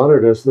Hotel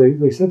honored us.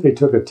 They said they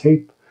took a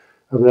tape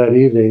of that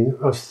evening.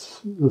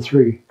 Us, the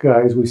three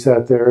guys, we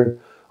sat there, and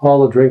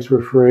all the drinks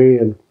were free,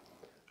 and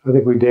I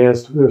think we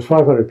danced. There was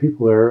 500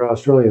 people there,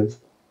 Australians.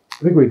 I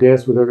think we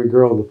danced with every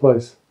girl in the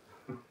place.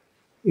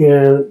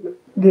 And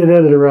it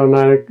ended around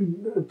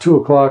 2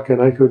 o'clock,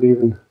 and I could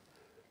even,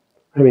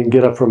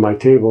 get up from my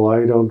table.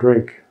 I don't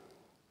drink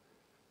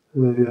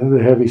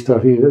the heavy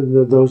stuff.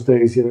 Even those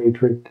days, you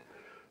drink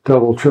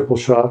double, triple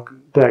shot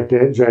Jack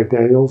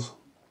Daniels.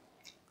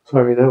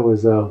 So, that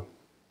was,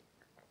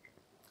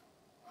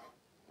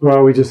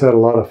 we just had a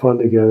lot of fun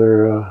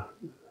together.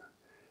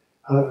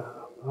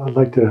 I'd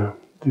like to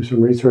do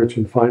some research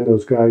and find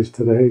those guys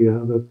today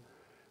that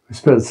we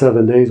spent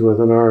 7 days with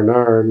in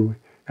R&R, and we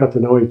got to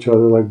know each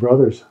other like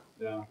brothers.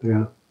 Yeah.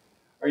 Yeah.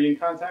 Are you in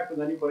contact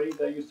with anybody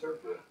that you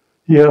served with?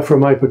 Yeah, from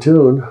my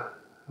platoon,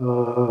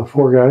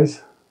 4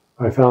 guys.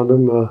 I found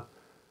them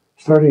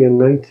starting in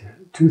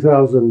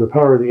 2000, the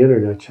power of the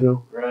internet,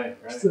 Right.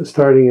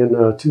 Starting in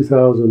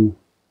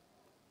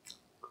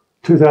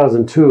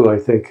 2002, I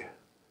think.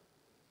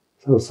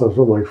 So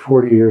something like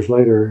 40 years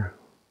later,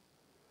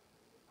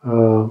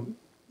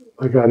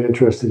 I got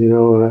interested, and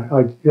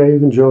I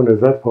even joined a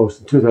vet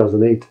post in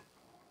 2008.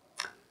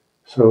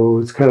 So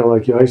it's kind of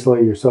like you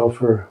isolate yourself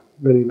for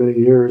many, many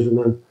years, and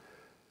then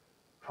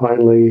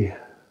finally,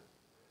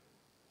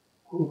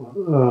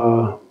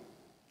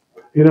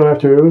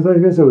 after I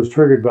guess it was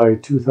triggered by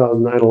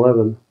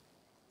 2009-11,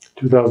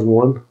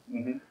 2001.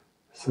 Mm-hmm.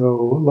 So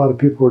a lot of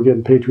people were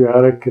getting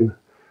patriotic, and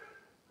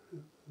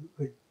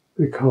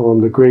they call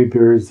them the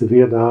graybeards, the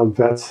Vietnam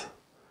vets,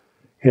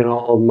 and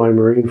all of my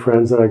Marine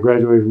friends that I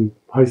graduated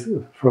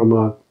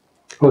from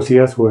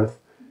OCS with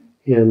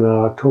in in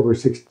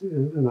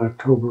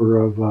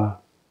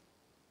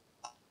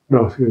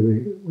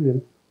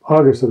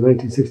August of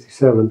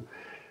 1967.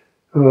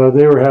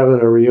 They were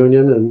having a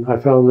reunion, and I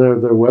found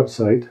their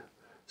website.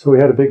 So we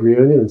had a big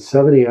reunion, and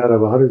 70 out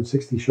of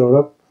 160 showed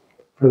up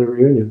for the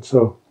reunion.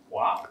 So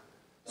wow.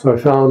 So I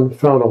found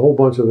a whole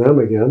bunch of them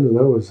again, and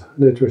that was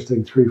an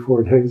interesting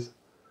 3-4 days.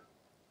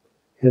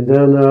 And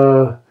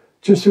then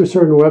just through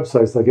certain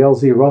websites like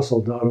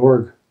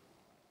lzrussell.org.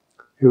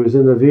 It was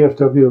in the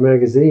VFW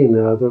magazine.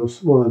 That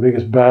was one of the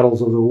biggest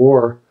battles of the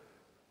war.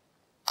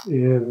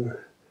 And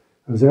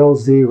it was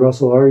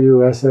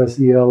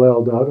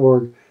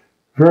lzrussell.org.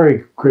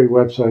 Very great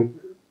website.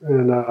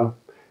 And if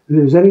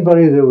there's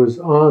anybody that was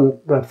on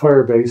that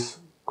fire base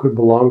could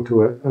belong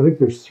to it. I think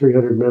there's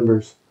 300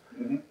 members.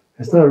 Mm-hmm.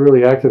 It's not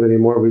really active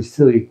anymore, but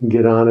still you can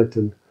get on it,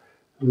 and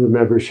the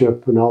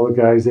membership and all the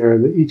guys there.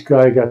 And each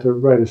guy got to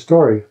write a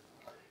story.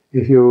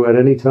 If you at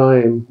any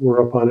time were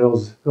up on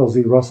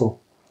LZ Russell.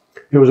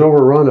 It was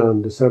overrun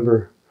on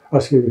February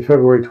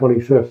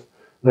 25th,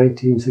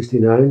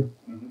 1969.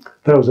 Mm-hmm.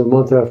 That was a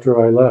month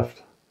after I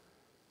left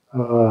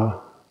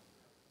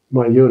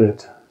my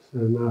unit.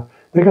 And my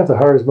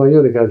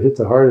unit got hit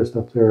the hardest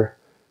up there.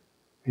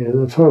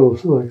 And a total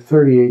of like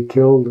 38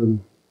 killed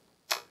and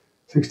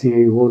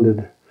 68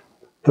 wounded.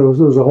 There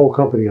was a whole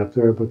company up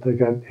there, but they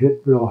got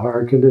hit real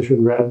hard,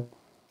 condition red.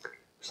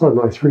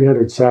 Something like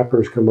 300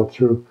 sappers come up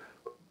through.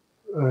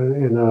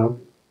 There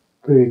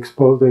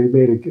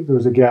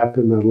was a gap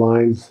in the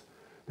lines.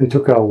 They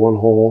took out one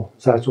hole,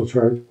 satchel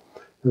charge.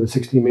 It was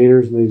 60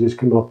 meters, and they just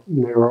came up,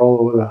 and they were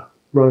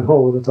running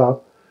all over the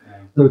top.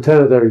 Yeah. The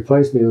lieutenant that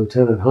replaced me,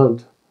 Lieutenant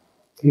Hunt,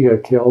 he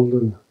got killed,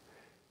 and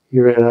he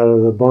ran out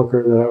of the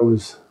bunker that I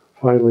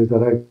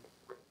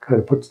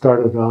kind of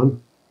started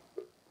on.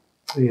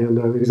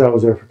 And because I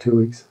was there for 2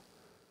 weeks.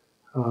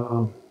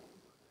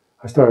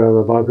 I started on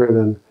the bunker, and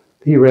then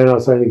he ran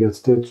outside and got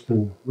stitched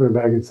and ran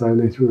back inside,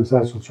 and they threw a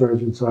satchel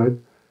charge inside.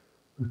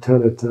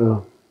 Lieutenant,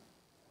 I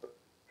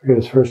forget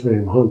his first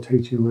name, Hunt,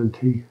 Hunt.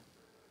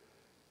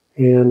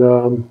 And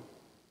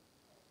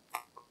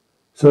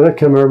so that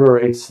the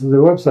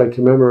website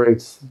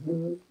commemorates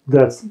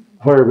that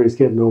firebase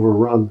getting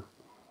overrun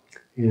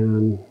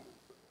in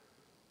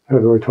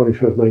February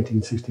 25th,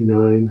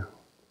 1969.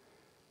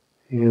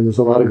 And there's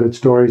a lot of good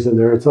stories in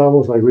there. It's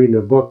almost like reading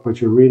a book, but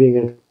you're reading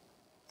it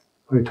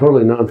like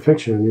totally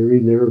nonfiction. You're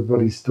reading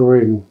everybody's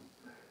story and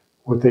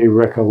what they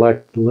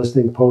recollect, the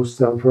listening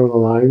posts out in front of the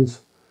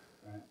lines,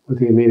 with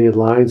the immediate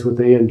lines, what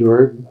they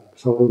endured.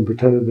 Some of them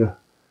pretended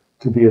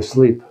to be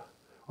asleep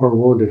or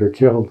wounded or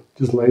killed,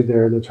 just laid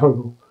there in the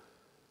jungle.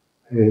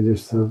 And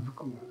just the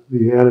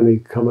enemy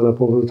coming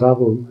up over the top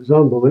of them. It's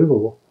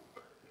unbelievable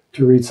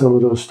to read some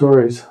of those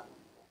stories.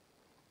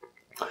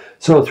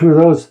 So through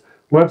those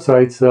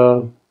websites,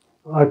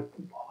 I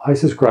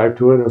subscribed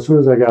to it, and as soon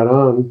as I got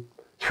on,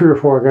 3 or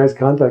 4 guys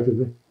contacted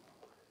me.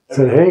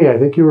 Said, "Hey, I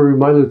think you were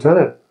my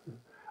lieutenant.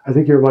 I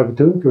think you're my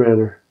platoon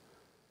commander."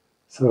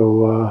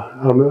 So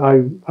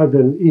I've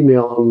been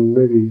emailing them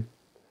maybe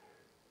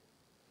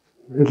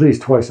at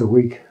least twice a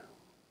week,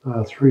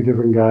 3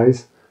 different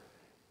guys.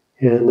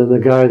 And then the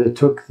guy that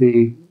took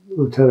the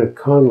Lieutenant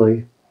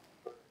Conley,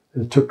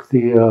 It took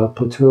the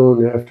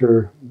platoon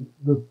after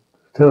the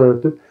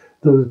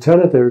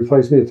lieutenant that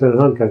replaced me, Lieutenant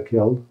Hunt, got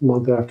killed a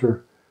month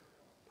after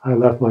I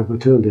left my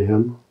platoon to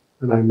him,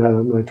 and I met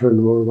him and I turned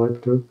him over to my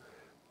platoon.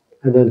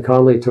 And then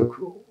Conley took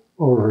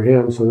over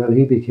him, so then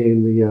he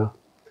became the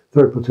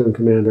 3rd Platoon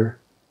commander.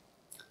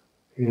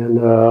 And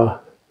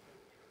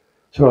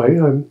so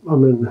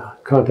I'm in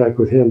contact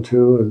with him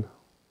too. And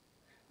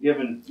you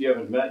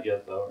haven't met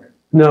yet though, right?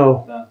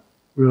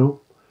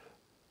 No.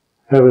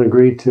 Haven't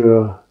agreed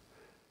to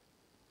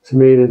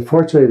meet.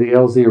 Unfortunately, the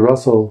LZ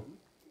Russell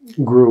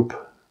group,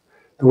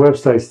 the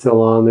website's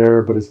still on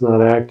there, but it's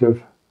not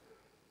active.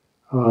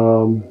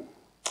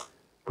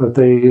 But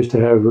they used to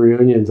have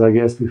reunions, I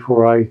guess,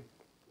 before I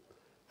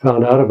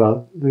found out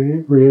about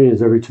the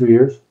reunions every 2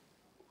 years.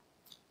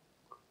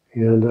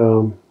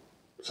 And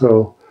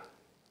so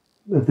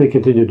if they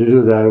continued to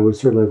do that, I would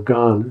certainly have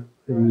gone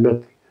and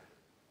met.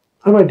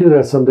 I might do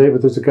that someday,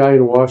 but there's a guy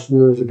in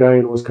Washington, there's a guy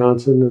in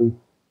Wisconsin, and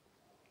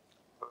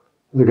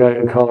there's a guy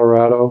in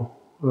Colorado.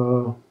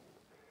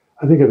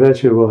 I think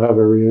eventually we'll have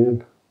a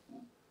reunion.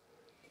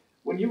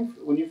 When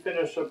you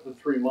finished up the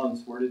 3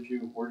 months, where did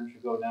you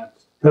go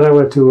next? Then I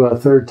went to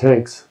 3rd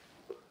Tanks,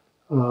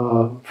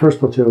 1st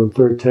Platoon,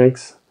 3rd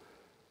Tanks.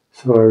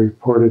 So I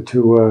reported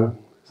to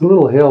it's a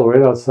little hill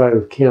right outside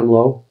of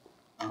Kamlow,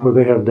 where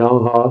they have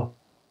Downhaw,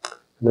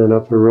 and then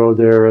up the road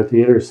there at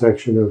the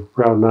intersection of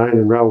Route 9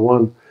 and Route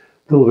 1,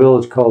 a little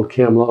village called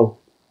Kamlow.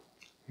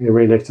 And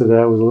right next to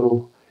that was a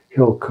little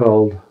hill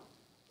called,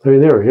 they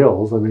were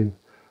hills,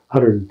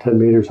 110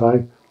 meters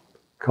high,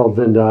 called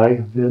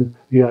Vindai,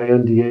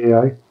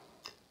 V-I-N-D-A-I.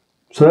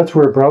 So that's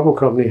where Bravo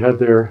Company had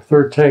their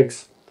 3rd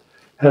Tanks,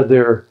 had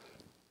their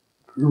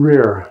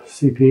rear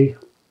CP.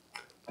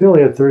 They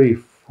only had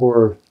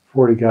 34,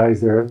 40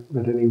 guys there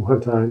at any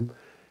one time.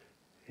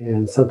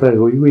 And sometimes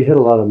we hit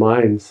a lot of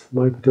mines.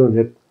 My platoon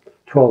hit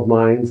 12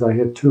 mines. I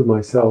hit 2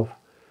 myself,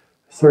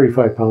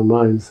 35-pound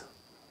mines.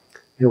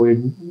 And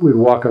we'd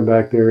walk them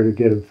back there to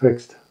get them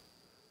fixed.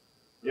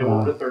 Yeah,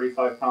 what would a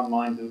 35-pound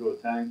mine do to a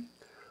tank?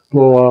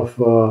 Blow off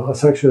a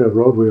section of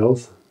road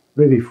wheels,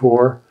 maybe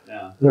 4.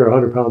 Yeah. They're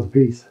 100 pounds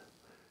apiece.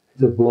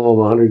 You just blow them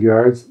 100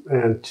 yards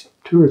and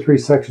 2 or 3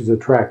 sections of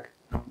track.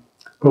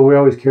 But we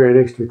always carried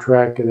extra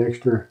track and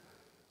extra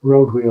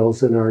road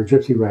wheels in our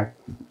gypsy rack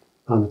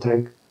on the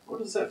tank. What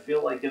does that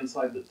feel like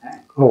inside the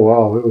tank? Oh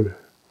wow,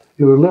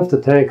 it would lift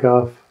the tank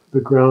off the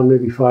ground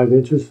maybe 5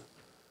 inches.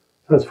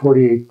 That's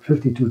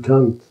 52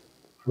 tons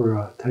for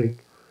a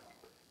tank.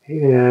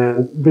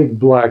 And big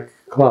black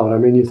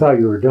cloud. You thought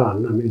you were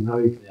done.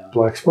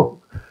 Black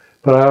smoke.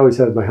 But I always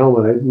had my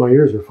helmet. My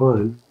ears are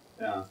fine.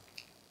 Yeah.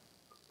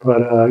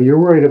 But you're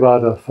worried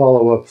about a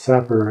follow-up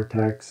sapper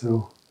attack,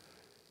 so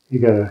you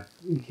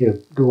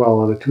can't dwell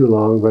on it too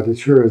long. But it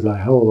sure is a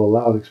hell of a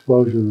loud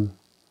explosion.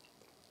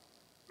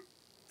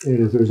 And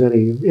if there's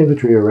any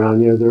infantry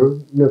around you, there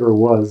never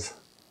was.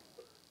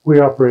 We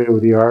operated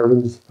with the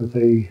Arvins, but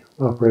they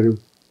operated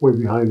way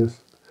behind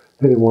us.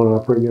 They didn't want to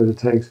operate near the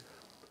tanks.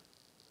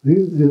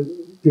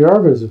 The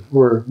Arvins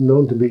were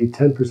known to be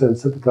 10%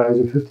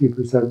 sympathizer,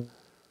 50%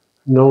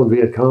 known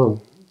Viet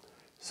Cong.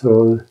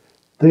 So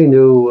they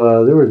knew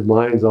there was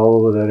mines all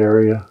over that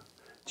area.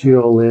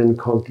 Geo Lin,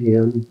 Con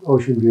Tien,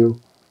 Ocean View,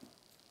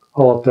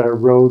 all up that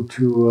road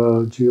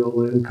to Geo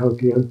Lin, Con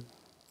Tien,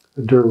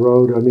 the dirt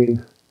road.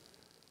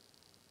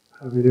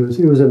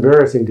 It was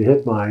embarrassing to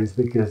hit mines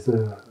because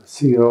the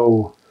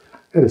CO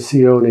had a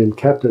CO named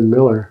Captain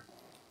Miller.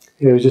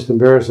 It was just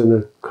embarrassing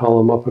to call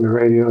him up on the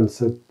radio and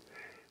said,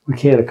 "We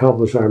can't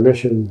accomplish our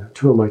mission.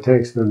 2 of my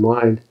tanks have been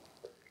mined.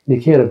 You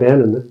can't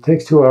abandon it. It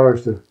takes 2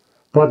 hours to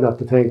button up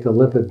the tank to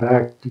limp it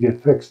back to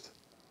get fixed.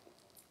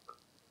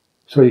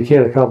 So you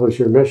can't accomplish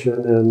your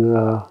mission, and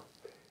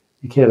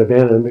you can't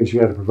abandon it because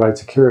you got to provide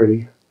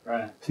security.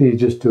 Right. So you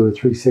just do a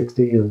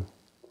 360 and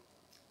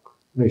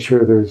make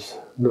sure there's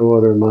no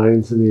other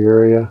mines in the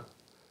area.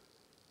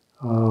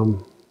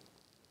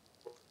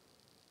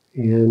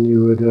 And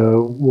you would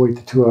wait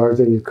the 2 hours,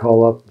 then you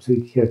call up and say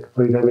you can't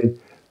complete.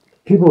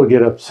 People would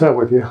get upset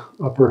with you,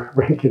 upper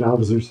ranking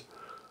officers,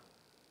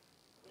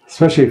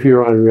 especially if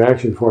you're on a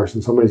reaction force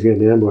and somebody's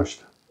getting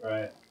ambushed.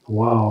 Right.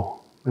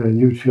 Wow. And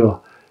you'd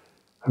feel,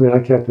 I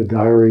kept a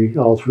diary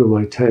all through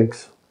my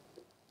tanks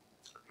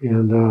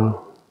and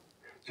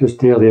just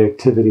daily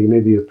activity,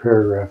 maybe a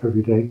paragraph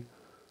every day.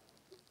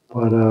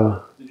 But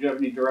did you have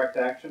any direct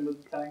action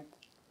with the tank?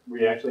 Were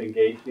you actually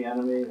engaged the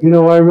enemy?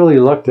 I really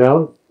lucked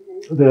out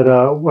that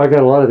I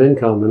got a lot of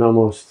income in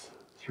almost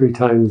 3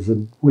 times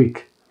a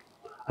week.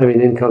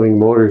 Incoming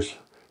motors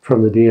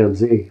from the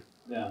DMZ.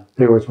 Yeah.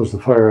 They weren't supposed to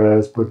fire at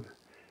us, but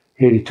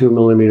 82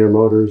 millimeter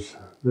motors,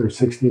 they're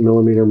 60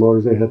 millimeter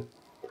motors they had,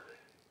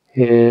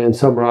 and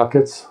some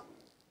rockets.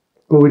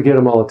 But we'd get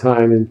them all the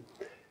time, and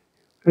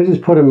I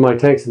just put them in my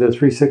tanks in the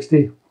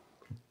 360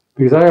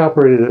 because I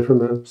operated it from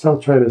the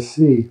South China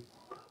Sea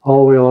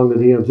all the way along the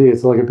DMZ.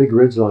 It's like a big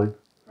ridge line.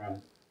 Right.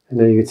 And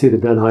then you can see the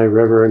Benhai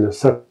River and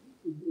the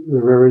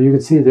river. You can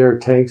see their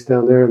tanks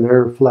down there and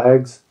their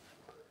flags.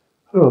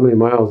 I don't know how many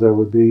miles that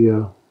would be,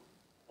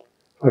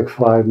 like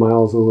 5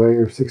 miles away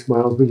or 6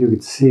 miles, but you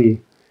could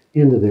see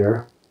into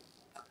there.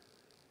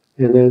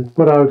 And then,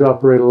 but I would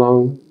operate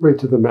along right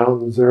to the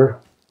mountains there.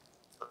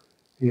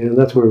 And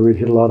that's where we'd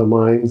hit a lot of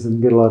mines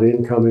and get a lot of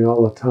incoming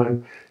all the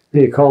time.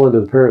 Then you call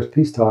into the Paris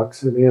peace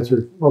talks and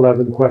answer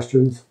 11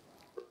 questions.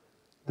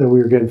 Then we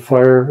were getting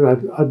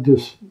fire.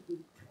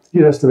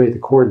 You'd estimate the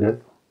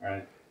coordinate.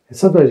 Right. And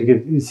sometimes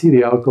you see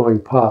the outgoing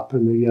pop,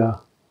 and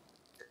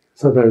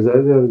sometimes that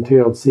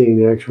entailed seeing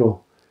the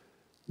actual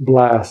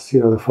blast,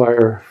 the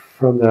fire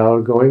from the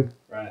outgoing.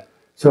 Right.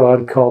 So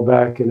I'd call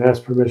back and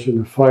ask permission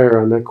to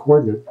fire on that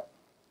coordinate.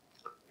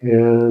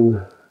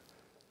 And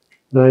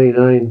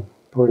 99.9%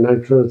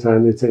 of the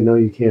time they'd say, no,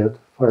 you can't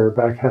fire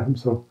back at them.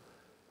 So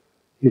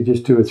you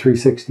just do a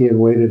 360 and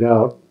wait it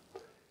out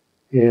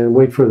and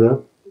wait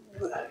for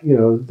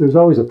there's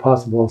always a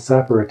possible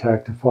sapper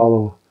attack to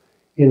follow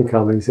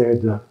incoming. So they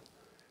had to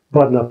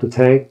button up the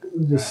tank,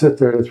 just sit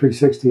there at a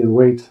 360 and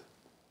wait.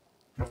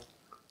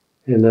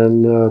 And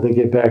then they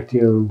get back to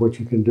you on what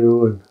you can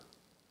do.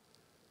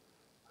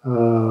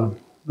 And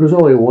there's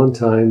only one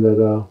time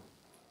that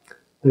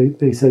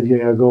they said,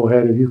 yeah, go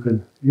ahead. If you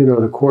can,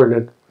 the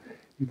coordinate,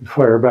 you can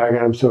fire back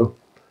at them. So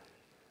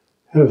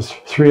it was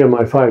 3 of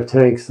my 5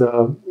 tanks,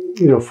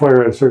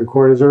 fire at a certain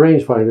coordinate as a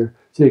rangefinder.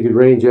 So you could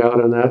range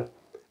out on that.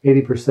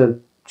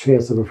 80%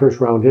 chance of a first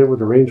round hit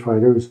with a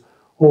rangefinder. It was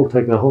old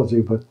technology,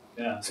 but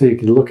yeah. So you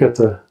can look at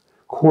the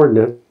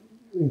coordinate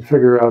and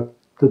figure out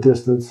the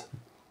distance.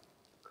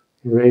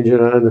 You range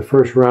it on the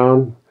first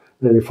round,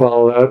 then you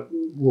follow that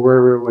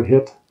wherever it would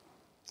hit,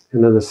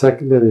 and then the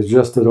second, then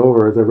adjust it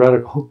over, the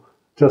reticle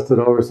adjusted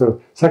over.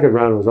 So second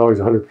round was always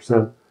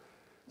 100%.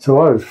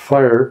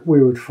 So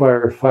we would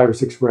fire 5 or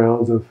 6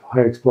 rounds of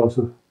high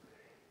explosive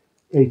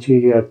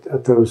HE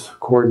at those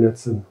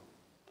coordinates and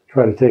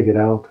try to take it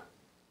out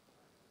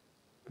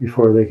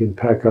before they can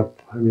pack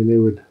up. I mean, they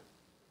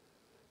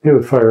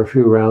would fire a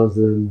few rounds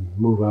and then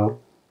move out.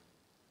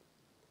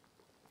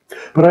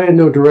 But I had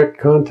no direct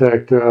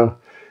contact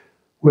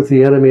with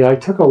the enemy. I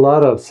took a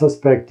lot of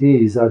suspect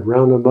Ds. I'd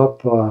round them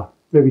up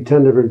maybe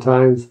 10 different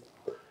times.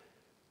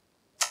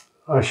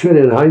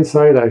 In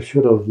hindsight, I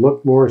should have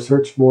looked more,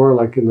 searched more,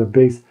 like in the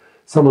base.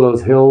 Some of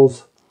those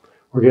hills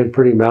were getting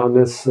pretty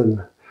mountainous,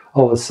 and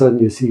all of a sudden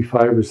you see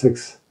 5 or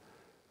 6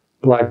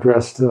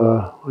 black-dressed,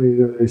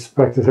 either they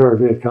suspected they were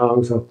Viet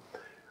Cong, so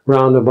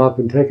round them up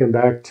and take them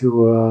back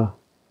to a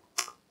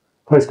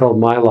place called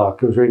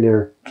Mylock. It was right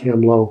near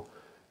Cam Lo,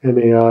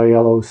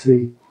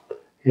 Mailoc,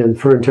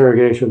 and for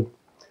interrogation.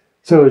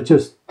 So it was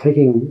just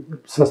taking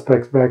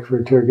suspects back for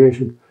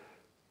interrogation.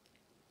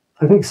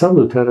 I think some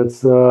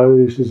lieutenants,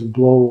 they just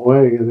blow them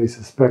away and they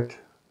suspect.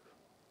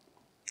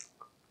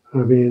 I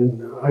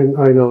mean, I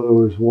know there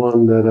was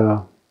one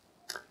that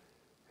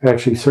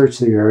actually searched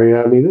the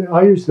area. I mean,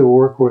 I used to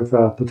work with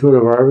a platoon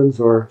of ARVNs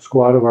or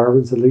squad of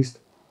ARVNs at least.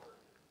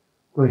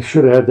 I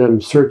should have had them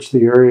search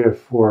the area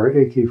for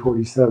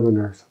AK-47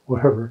 or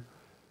whatever,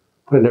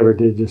 but I never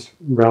did. Just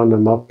round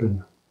them up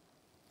and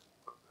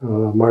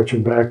march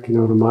them back, to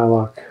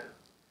Mylock.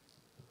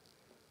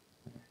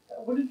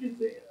 What did you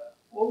think?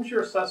 What was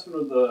your assessment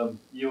of the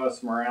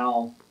U.S.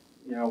 morale,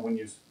 when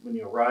you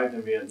arrived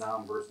in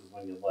Vietnam versus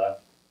when you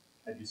left?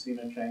 Had you seen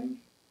a change?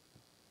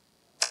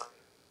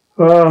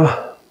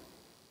 The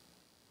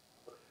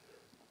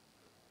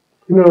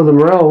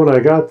morale when I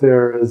got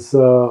there is,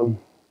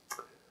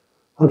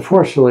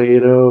 unfortunately,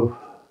 the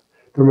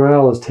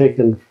morale is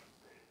taken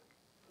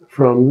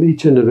from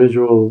each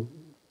individual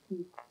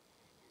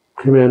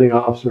commanding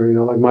officer.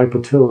 Like my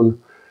platoon,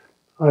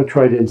 I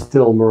tried to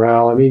instill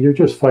morale. I mean, you're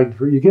just fighting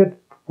for each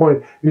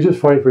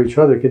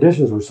other.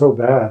 Conditions were so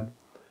bad.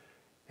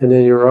 And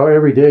then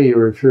every day you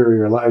were in fear of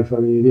your life. I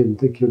mean, you didn't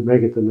think you'd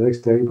make it the next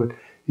day, but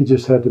you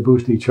just had to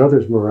boost each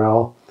other's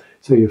morale.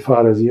 So you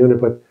fought as a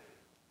unit, but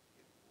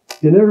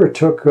you never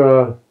took,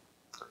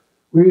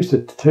 we used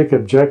to take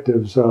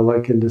objectives,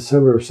 like in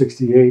December of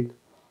 '68,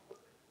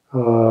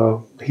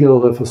 heel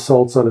lift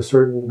assaults on a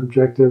certain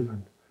objective,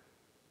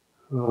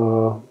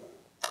 and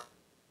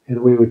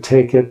we would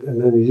take it,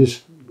 and then you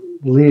just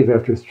leave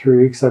after 3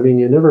 weeks. I mean,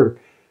 you never,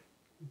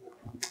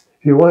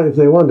 if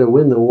they wanted to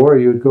win the war,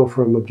 you would go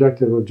from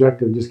objective to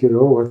objective and just get it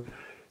over with.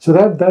 So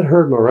that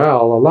hurt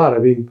morale a lot. I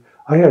mean,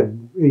 I had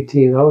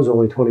 18, I was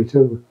only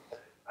 22.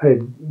 I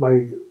had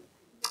my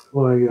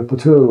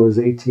platoon was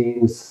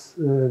 18,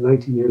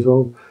 19 years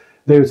old.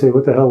 They would say,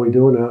 what the hell are we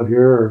doing out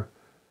here?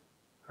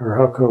 Or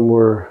how come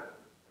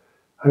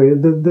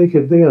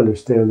they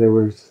understand there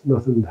was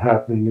nothing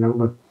happening,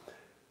 but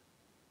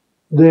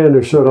they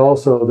understood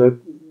also that,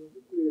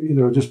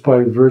 just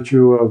by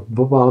virtue of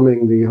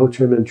bombing the Ho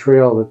Chi Minh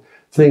Trail, that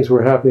things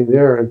were happening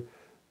there, and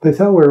they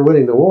thought we were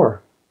winning the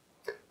war.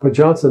 But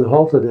Johnson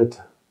halted it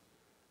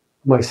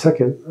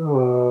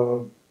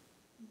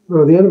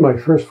the end of my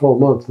first full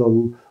month,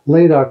 the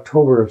late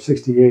October of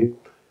 '68,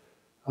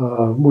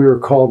 we were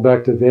called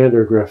back to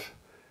Vandergrift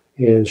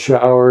in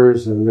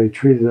showers, and they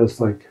treated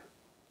us like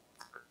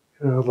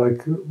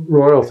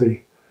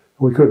royalty.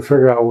 We couldn't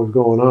figure out what was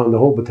going on. The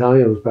whole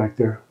battalion was back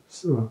there,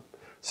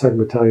 2nd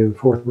Battalion,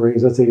 4th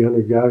Marines. That's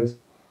 800 guys.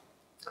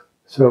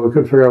 So we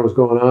couldn't figure out what was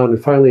going on.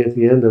 And finally, at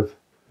the end of,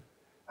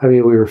 we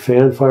were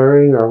fan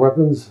firing our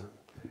weapons.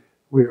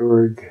 We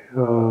were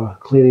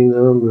cleaning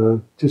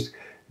them, just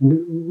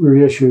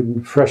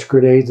reissued fresh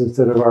grenades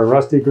instead of our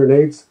rusty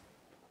grenades.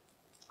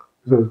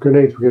 The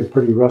grenades were getting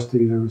pretty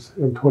rusty. There was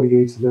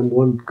M28s and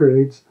M1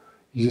 grenades.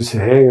 You just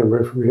hang them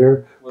right from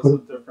here. What's the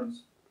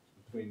difference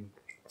between?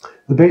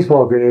 The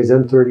baseball grenades,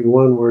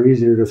 M31, were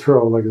easier to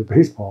throw like a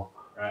baseball.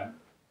 Right.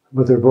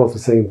 But they're both the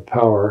same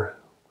power,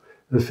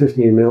 the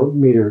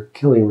 15-meter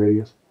killing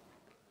radius.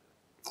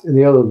 And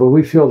the other, but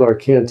we filled our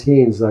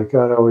canteens, like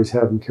I'd always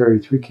have them carry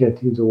 3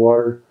 canteens of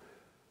water,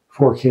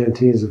 4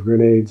 canteens of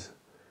grenades,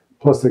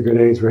 plus the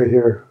grenades right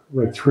here,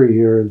 like 3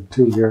 here and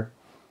 2 here.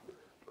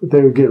 But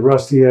they would get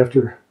rusty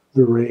after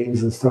the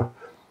rains and stuff.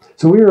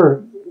 So we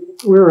were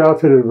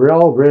outfitted with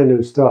all brand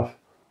new stuff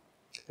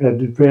at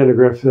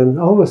Vandergrift, and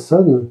all of a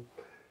sudden,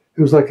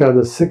 it was like on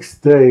the 6th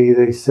day,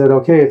 they said,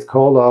 okay, it's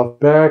called off,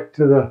 back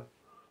to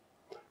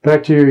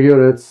your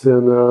units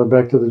and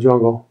back to the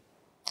jungle.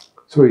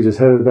 So we just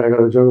headed back out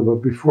of the jungle.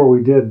 But before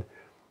we did,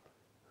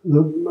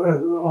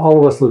 all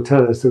of us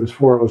lieutenants, there was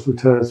 4 of us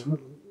lieutenants,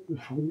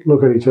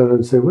 look at each other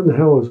and say, what in the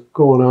hell was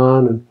going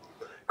on? And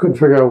couldn't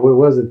figure out what it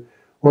was. And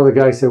one of the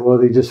guys said, well,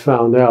 they just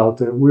found out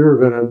that we were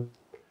going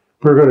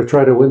to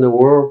try to win the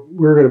war.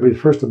 We were going to be the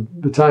first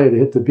battalion to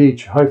hit the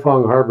beach,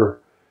 Haiphong Harbor,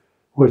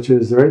 which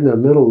is right in the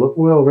middle,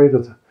 right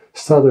at the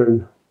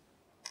southern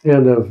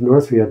end of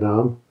North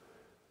Vietnam,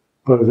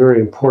 but a very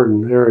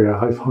important area,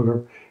 Haiphong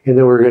Harbor. And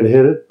then we were going to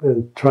hit it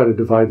and try to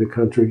divide the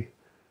country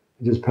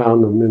and just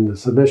pound them into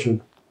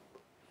submission.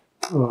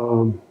 But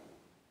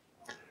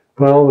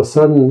all of a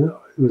sudden,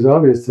 it was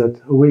obvious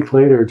that a week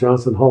later,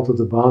 Johnson halted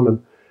the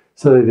bombing.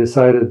 So they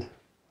decided,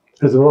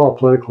 as well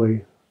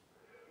politically,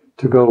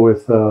 to go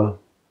with, the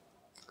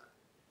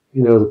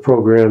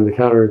program, the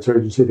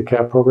counterinsurgency, the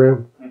CAP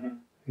program. Mm-hmm.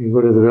 You go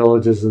to the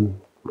villages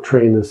and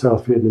train the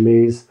South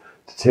Vietnamese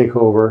to take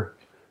over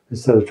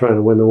instead of trying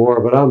to win the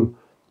war. But I'm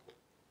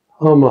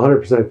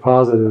 100%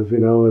 positive,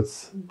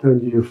 it's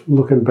then you're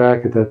looking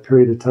back at that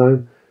period of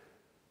time.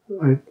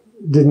 I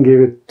didn't give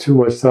it too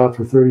much thought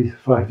for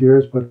 35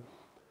 years, but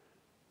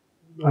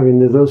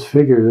those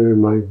figures are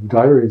in my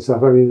diary and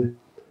stuff. You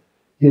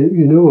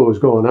knew what was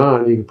going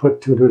on. You can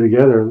put 2 and 2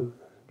 together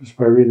just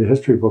by reading the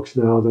history books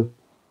now that,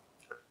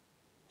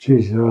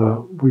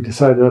 we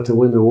decided not to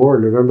win the war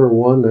November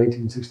 1,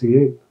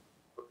 1968,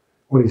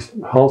 when he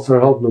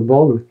started halting the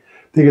bombing.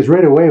 Because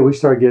right away we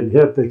started getting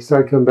hit. They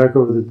started coming back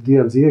over the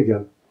DMZ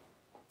again.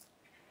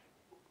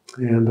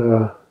 And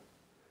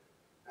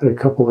had a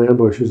couple of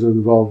ambushes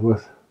involved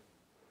with.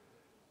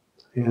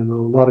 And a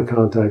lot of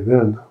contact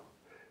then.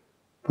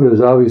 But it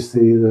was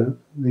obviously the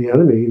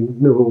enemy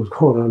knew what was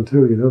going on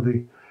too.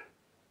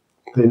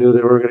 They knew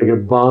they weren't going to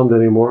get bombed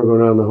anymore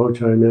going on the Ho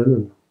Chi Minh.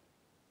 And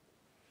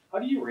how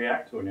do you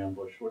react to an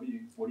ambush? What do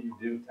you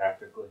do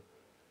tactically?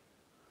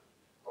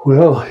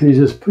 Well,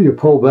 you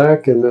pull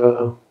back and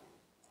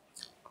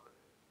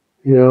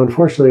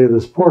unfortunately,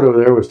 the support over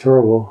there was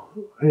terrible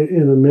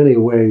in many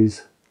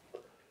ways.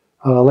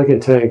 Like in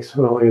tanks,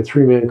 we only had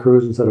 3-man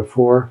crews instead of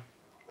 4.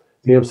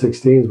 The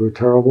M16s were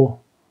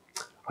terrible.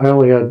 I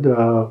only had,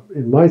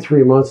 in my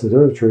 3 months as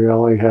infantry, I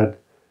only had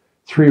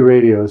 3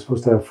 radios,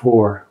 supposed to have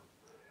 4.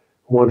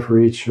 1 for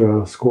each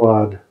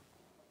squad,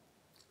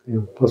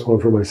 plus 1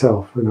 for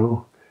myself,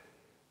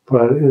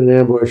 But in an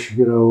ambush, I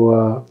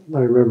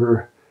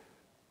remember,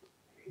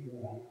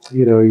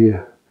 you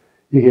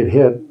get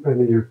hit, and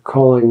then you're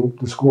calling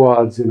the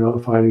squads,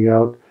 finding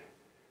out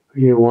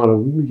you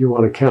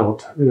want to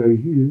count.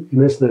 You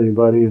missed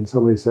anybody, and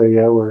somebody say,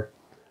 yeah, we're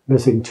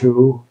missing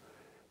 2.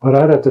 But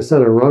I'd have to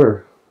send a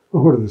runner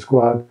over to the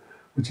squad,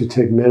 which would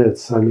take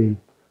minutes.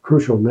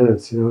 Crucial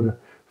minutes, to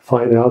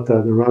find out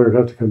that the runner would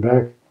have to come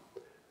back.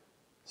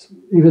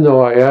 Even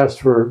though I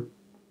asked for,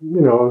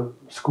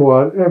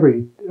 squad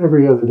every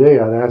other day,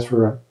 I'd ask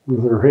for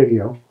another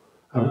radio,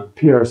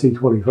 PRC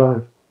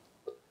 25.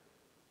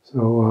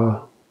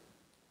 So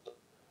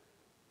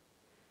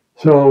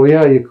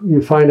yeah,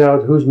 you find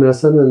out who's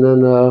missing, and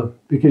then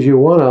because you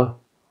want to,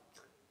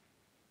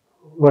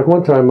 like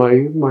one time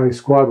my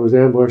squad was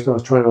ambushed, I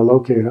was trying to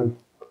locate them.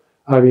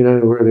 I know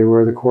where they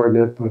were, the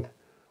coordinate, but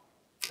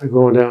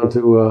going down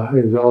to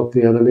envelop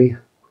the enemy,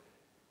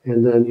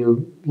 and then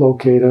you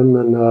locate them,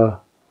 and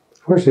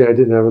fortunately I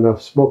didn't have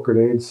enough smoke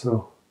grenades,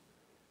 so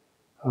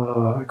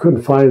I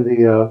couldn't find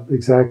the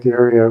exact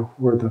area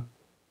where the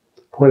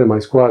point of my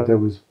squad that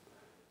was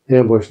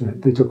ambushed.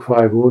 They took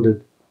 5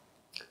 wounded.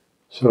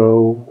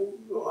 So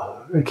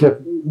I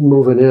kept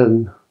moving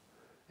in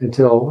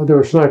until there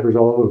were snipers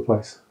all over the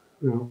place.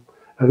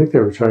 I think they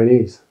were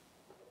Chinese.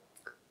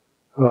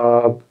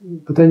 But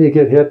then you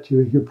get hit,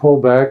 you pull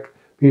back,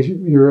 because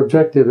your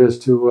objective is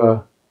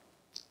to,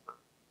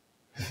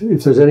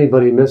 if there's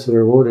anybody missing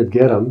or wounded,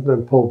 get them,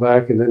 then pull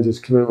back and then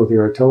just come in with the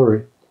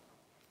artillery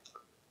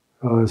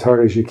as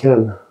hard as you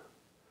can.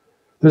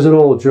 There's an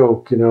old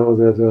joke,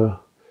 that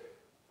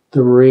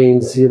the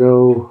Marines,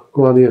 go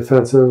on the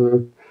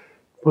offensive,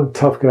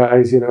 tough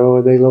guys, and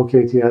they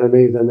locate the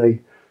enemy, then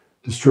they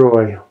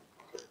destroy.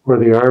 where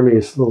the Army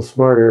is a little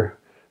smarter.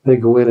 They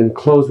go in and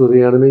close with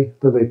the enemy,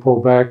 then they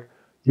pull back,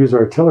 use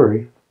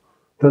artillery,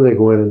 then they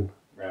go in and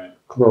Right.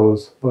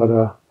 close.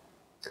 But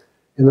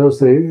in those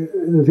days,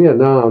 in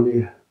Vietnam,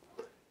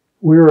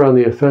 we were on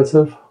the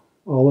offensive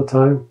all the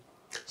time,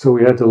 so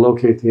we had to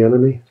locate the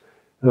enemy.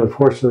 And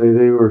unfortunately,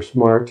 they were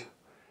smart.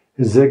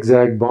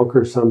 Zigzag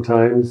bunkers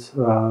sometimes.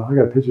 I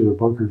got pictures of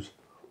bunkers.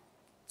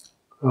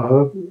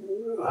 Uh,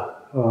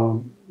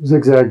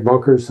 Zigzag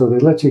bunkers, so they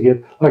let you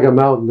get like a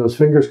mountain, those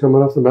fingers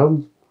coming off the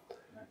mountain.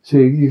 So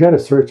you got to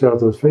search out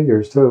those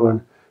fingers too,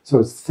 and so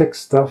it's thick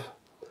stuff.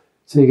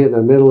 So you get in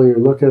the middle, you're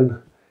looking,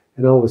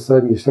 and all of a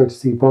sudden you start to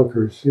see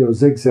bunkers,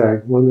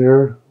 zigzag, one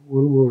there,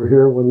 one over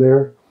here, one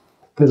there.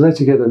 They let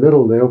you get in the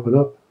middle and they open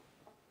up.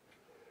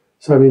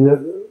 So I mean,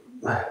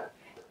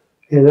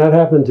 and that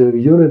happened to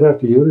unit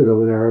after unit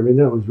over there. I mean,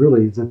 that was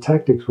really, the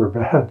tactics were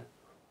bad.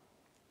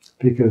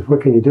 Because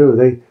what can you do?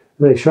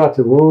 They shot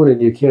the wound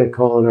and you can't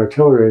call an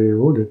artillery and you're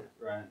wounded.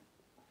 Right.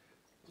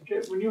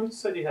 When you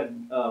said you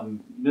had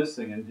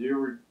missing, and do you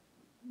ever,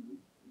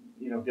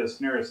 get a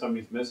scenario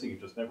somebody's missing, you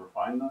just never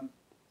find them?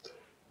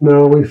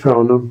 No, we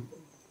found them.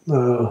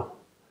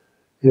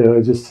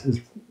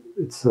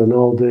 It's an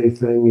all-day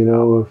thing,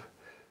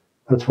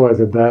 that's why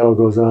the battle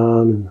goes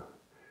on and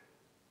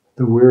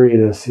the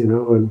weariness,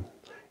 and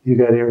you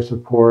got air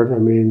support. I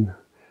mean,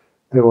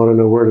 they want to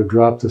know where to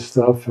drop the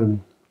stuff.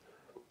 And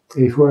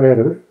I had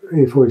an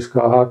A4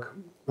 Skyhawk.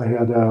 I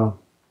had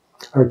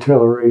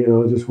artillery,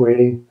 just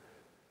waiting.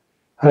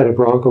 I had a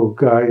Bronco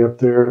guy up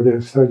there. They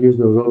started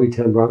using those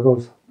OV-10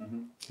 Broncos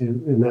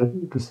in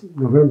that just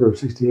November of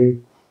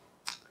 '68.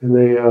 And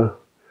they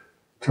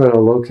trying to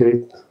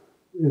locate,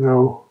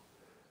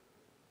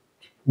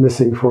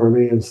 missing for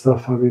me and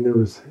stuff. I mean, it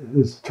was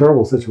a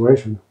terrible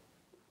situation.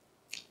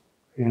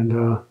 And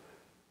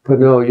but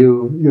no,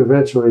 you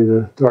eventually,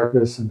 the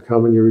darkness and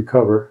come and you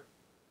recover.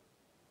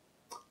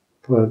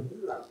 But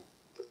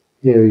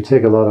you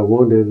take a lot of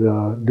wounded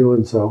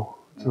doing so.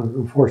 It's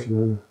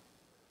unfortunate.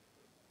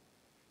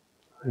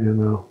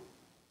 And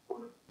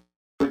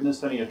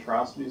witnessed any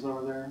atrocities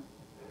over there?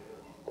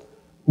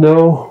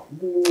 No,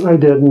 I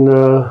didn't.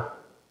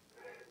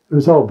 It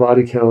was all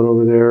body count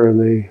over there,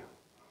 and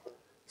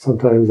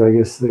sometimes I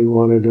guess they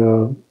wanted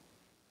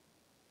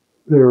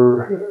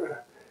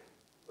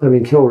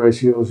kill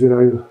ratios.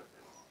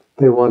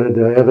 They wanted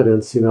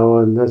evidence.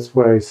 And that's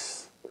why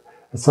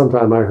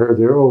sometime I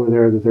heard over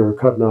there that they were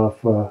cutting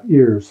off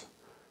ears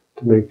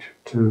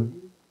to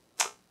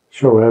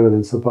show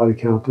evidence of body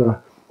count.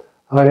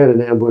 I had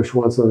an ambush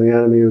once on the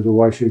enemy. It was a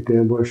Y-shaped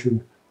ambush,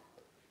 and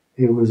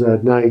it was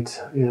at night.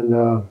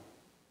 And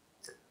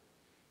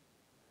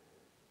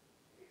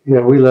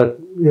we let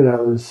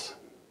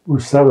we're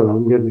 7 of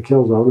them getting the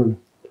kill zone,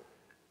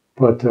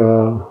 but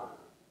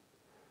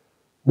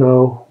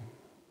no,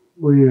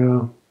 we.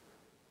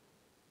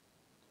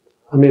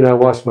 I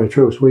watched my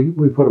troops. We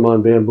put them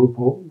on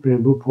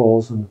bamboo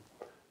poles, and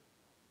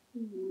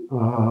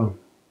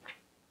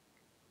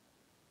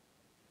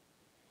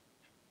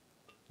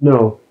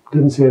no,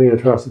 didn't see any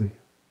atrocity.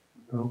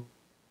 No.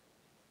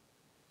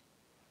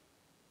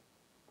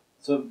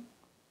 So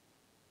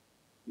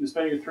you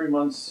spent your 3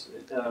 months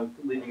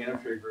leading an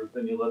infantry group,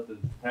 then you let the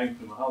tank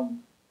move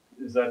home.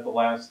 Is that the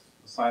last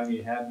assignment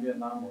you had in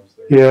Vietnam, or was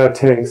there? Yeah,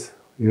 tanks.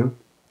 Yeah.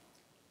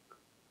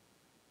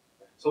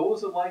 So what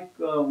was it like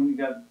when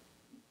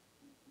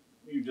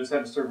you just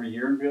had to serve a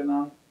year in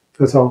Vietnam?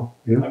 That's all.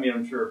 Yeah.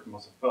 I'm sure it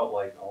must have felt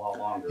like a lot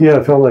longer. Yeah,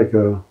 it felt like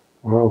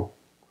wow.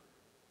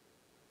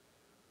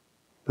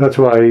 That's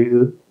why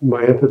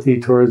my empathy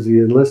towards the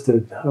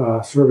enlisted,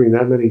 serving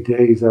that many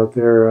days out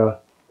there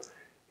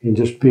and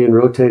just being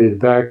rotated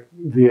back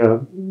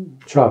via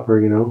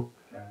chopper,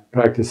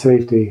 back to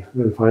safety,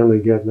 and then finally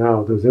getting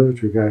out. Those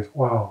infantry guys,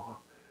 wow,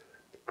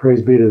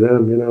 praise be to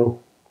them, So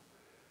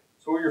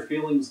what were your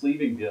feelings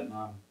leaving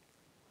Vietnam?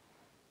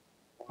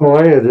 Oh,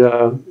 I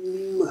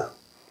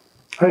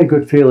had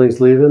good feelings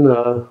leaving.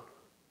 A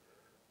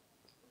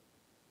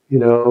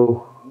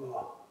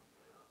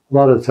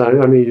lot of the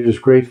time, you're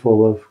just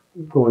grateful of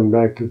going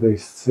back to, they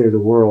say, the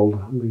world.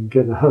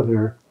 Getting out of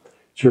there,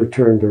 it's your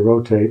turn to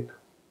rotate.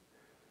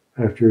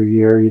 After a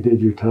year, you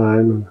did your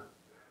time.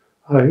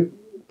 And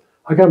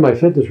I got my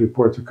fitness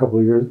reports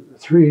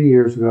 3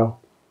 years ago.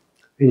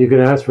 And you can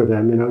ask for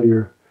them,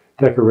 your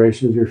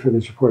decorations, your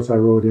fitness reports I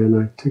wrote in.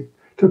 I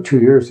took 2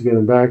 years to get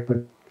them back,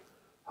 but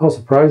how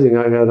surprising,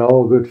 I had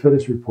all good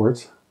fitness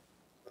reports.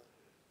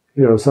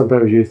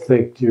 Sometimes you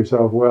think to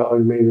yourself, well,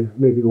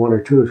 maybe 1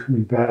 or 2 is going to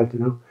be bad,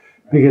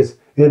 Because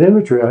in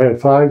infantry, I had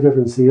 5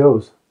 different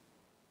COs.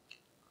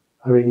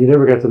 You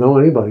never got to know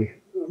anybody,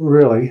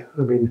 really.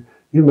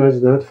 You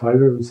imagine that, 5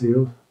 different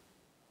COs?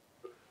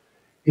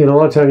 A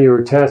lot of time you were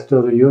attached to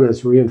other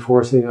units,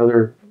 reinforcing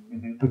other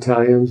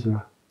battalions.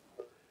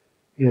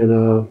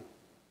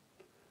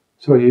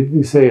 So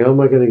you say, how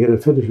am I going to get a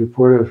fitness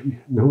report if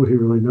nobody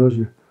really knows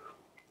you?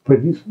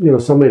 But,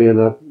 somebody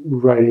ended up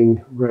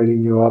writing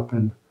you up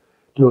and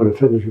doing the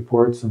fitness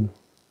reports. And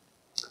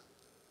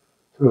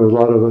so a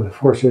lot of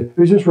unfortunate, it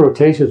was just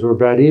rotations were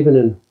bad.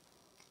 Even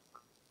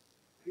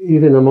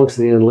even amongst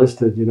the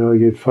enlisted, you know,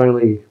 you'd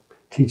finally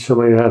teach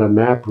somebody how to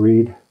map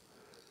read,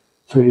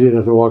 so you didn't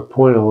have to walk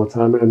point all the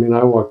time. I mean,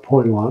 I walked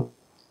point a lot.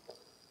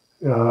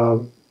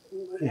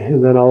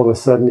 And then all of a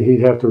sudden he'd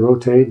have to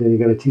rotate, and you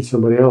got to teach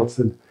somebody else.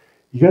 And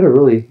you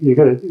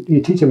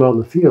teach them out in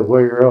the field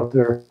while you're out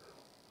there.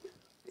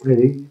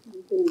 And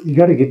you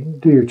got to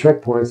do your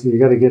checkpoints, and you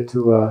got to get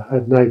to,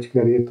 at night, you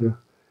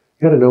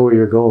got to know where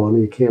you're going.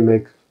 You can't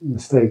make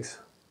mistakes.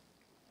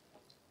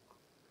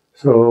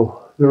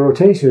 So the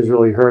rotations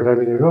really hurt. I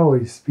mean, there's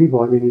always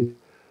people. I mean,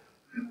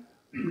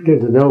 you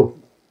get to know,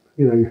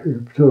 you know, you're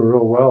doing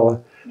real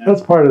well.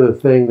 That's part of the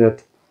thing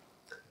that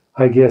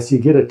I guess you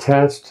get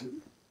attached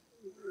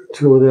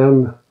to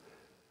them.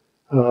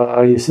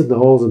 You sit in the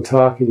holes and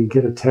talk, and you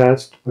get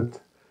attached, but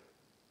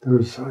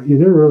you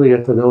never really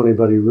get to know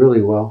anybody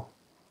really well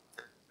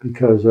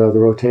because the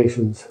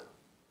rotations.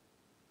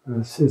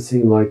 It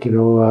seemed like, you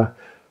know,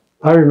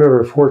 I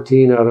remember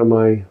 14 out of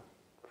my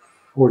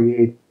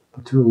 48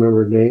 platoon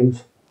member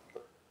names.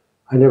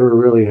 I never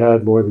really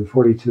had more than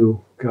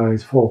 42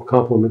 guys. Full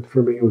complement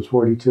for me, it was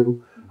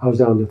 42. I was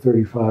down to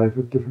 35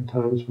 at different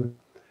times, but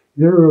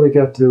you never really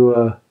got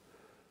to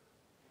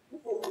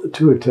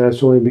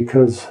attach, only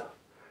because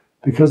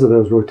of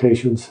those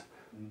rotations.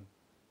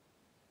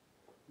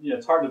 Yeah,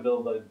 it's hard to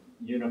build a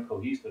unit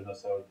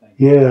cohesiveness, I would think.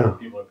 Yeah.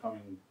 People are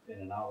coming in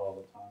and out all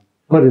the time.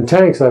 But in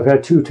tanks, I've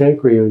had 2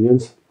 tank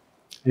reunions,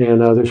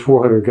 and there's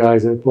 400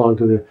 guys that belong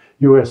to the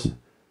U.S.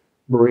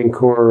 Marine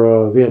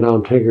Corps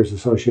Vietnam Tankers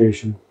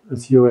Association.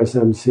 It's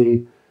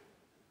USMC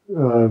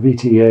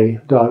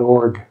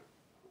VTA.org.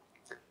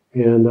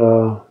 And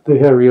they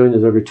have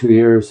reunions every 2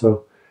 years.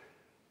 So,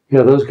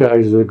 yeah, those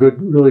guys are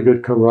really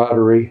good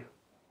camaraderie.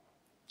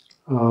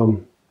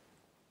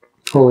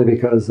 Only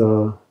because,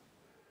 well,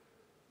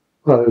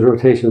 there's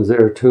rotations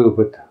there too,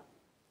 but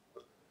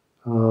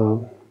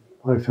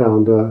I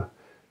found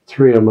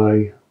 3 of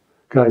my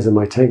guys in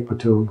my tank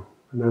platoon,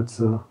 and that's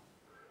a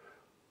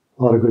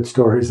lot of good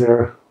stories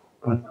there.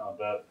 But I'll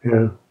bet.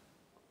 yeah.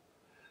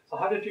 So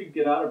how did you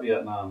get out of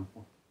Vietnam?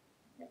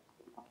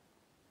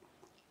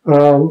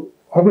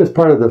 I was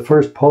part of the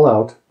first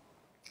pullout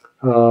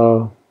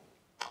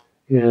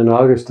in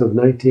August of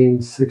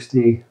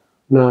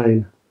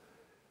 1969.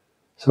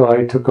 So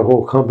I took a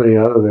whole company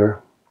out of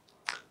there.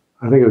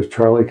 I think it was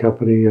Charlie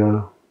Company,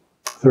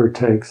 3rd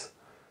Tanks.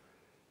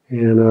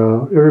 And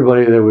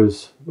everybody that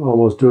was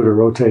almost due to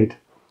rotate.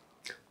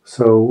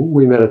 So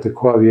we met at the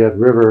Qua Viet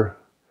River.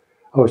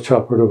 I was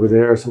choppered over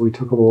there, so we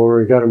took them over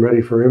and got them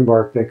ready for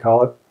embark, they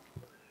call it.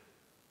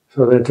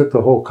 So then took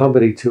the whole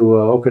company to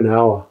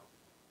Okinawa.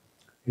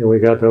 And we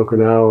got to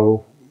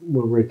Okinawa,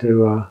 went right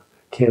to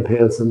Camp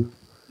Hansen.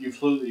 You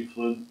flew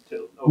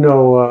to?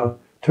 No,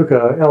 took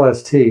a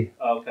LST.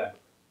 Oh, okay.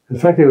 In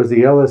fact, it was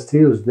the LST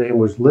whose name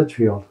was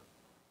Litchfield.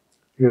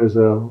 It was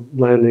a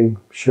landing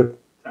ship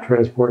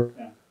transport.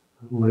 Yeah.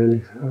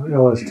 Landing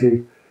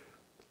LST.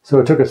 So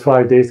it took us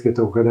 5 days to get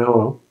to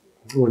Okinawa.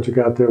 Once you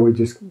got there, we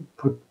just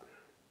put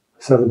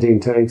 17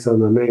 tanks on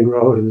the main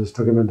road and just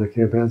took them into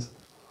Camp Hansen.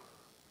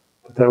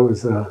 But that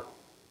was a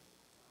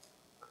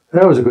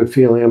good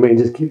feeling. I mean,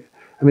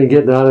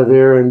 getting out of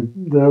there,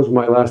 and that was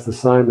my last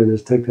assignment,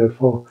 is take that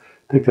full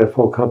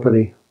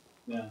company,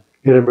 yeah,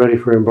 get them ready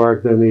for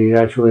embark, then the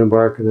actual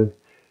embark, and then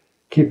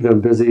keep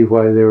them busy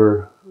while they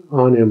were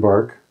on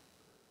embark.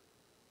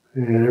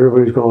 And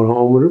everybody's going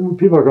home. When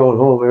people are going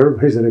home,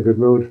 everybody's in a good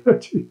mood.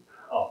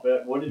 Oh,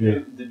 bet. What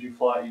did you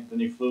fly? Then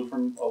you flew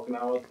from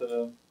Okinawa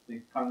to the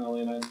continental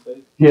United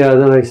States? Yeah,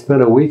 then I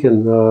spent a week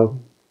in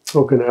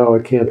Okinawa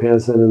at Camp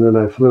Hansen, and then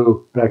I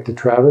flew back to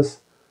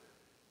Travis.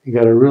 You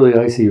got a really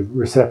icy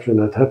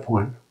reception at that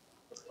point.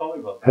 Tell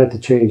me about that. Had to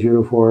change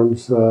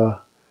uniforms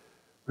right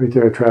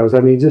there at Travis. I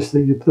mean, just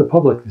the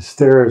public, the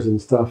stairs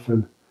and stuff,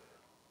 and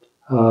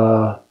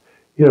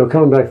you know,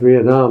 coming back from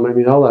Vietnam, I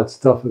mean, all that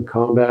stuff in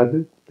combat,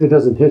 it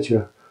doesn't hit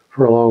you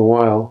for a long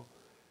while.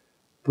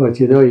 But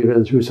you know you've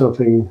been through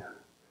something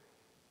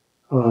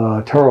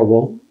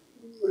terrible,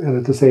 and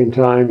at the same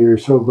time, you're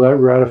so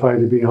gratified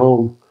to be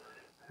home.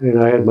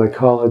 And I had my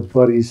college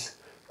buddies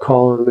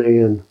calling me,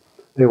 and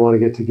they want to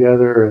get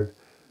together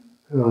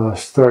and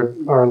start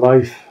our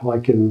life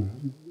like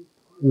in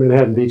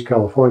Manhattan Beach,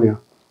 California.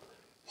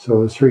 So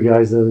there's 3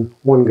 guys, and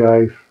 1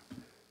 guy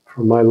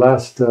from my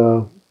last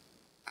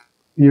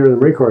year in the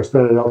Marine Corps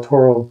spent at El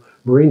Toro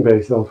Marine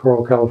Base, El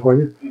Toro,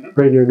 California,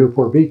 right near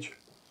Newport Beach,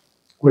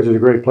 which is a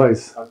great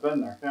place. I've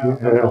been there.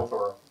 Yeah, El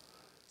Toro.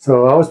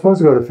 So I was supposed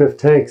to go to 5th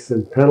Tanks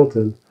in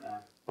Pendleton,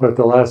 but at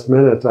the last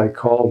minute I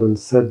called and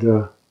said,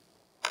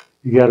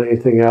 you got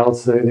anything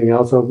else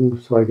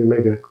open, so I can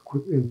make a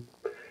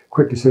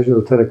quick decision. The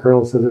Lieutenant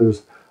Colonel said there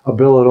was a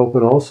billet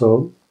open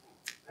also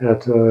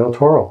at El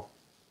Toro.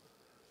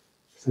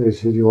 So he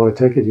said, you want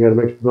to take it? You got to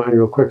make your mind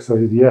real quick. So I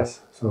said,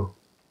 yes. So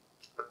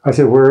I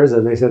said, where is it?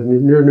 And they said,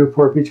 near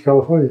Newport Beach,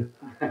 California.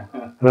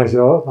 And I said,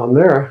 oh, I'm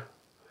there.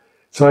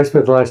 So I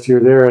spent the last year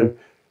there, and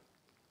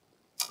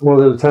one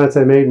of the lieutenants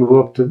I made move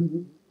up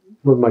to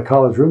with my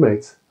college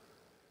roommates.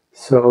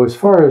 So as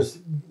far as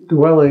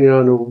dwelling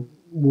on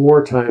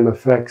wartime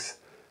effects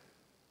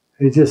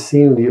it just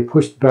seemed you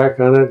pushed back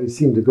on it. It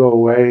seemed to go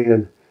away,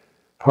 and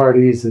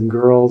parties and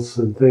girls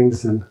and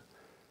things, and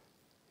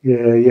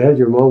yeah, you had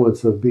your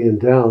moments of being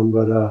down,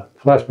 but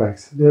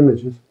flashbacks,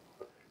 images.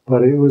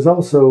 But it was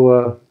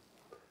also,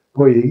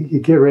 boy, you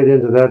get right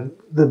into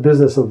the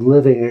business of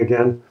living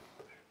again.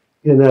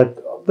 In that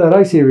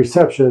icy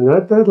reception,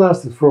 that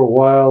lasted for a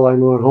while. I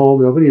went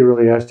home. Nobody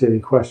really asked you any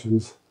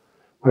questions.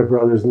 My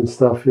brothers and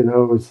stuff, it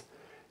was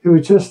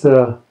just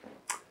an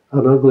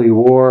ugly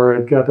war.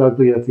 It got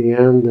ugly at the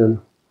end, and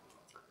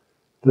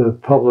the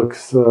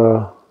public's,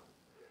 well,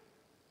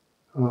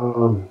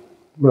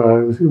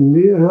 I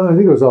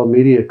think it was all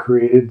media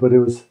created, but it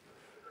was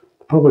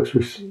the public's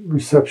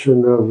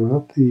reception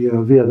of the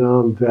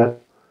Vietnam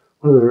vet.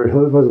 It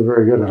wasn't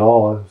very good at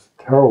all. It was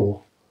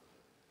terrible.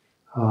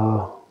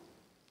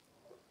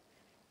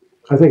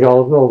 I think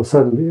all of a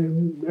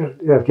sudden,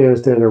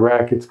 Afghanistan,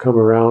 Iraq, it's come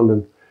around,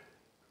 and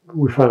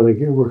we finally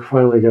get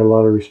a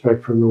lot of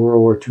respect from the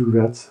World War II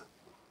vets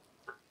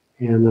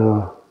and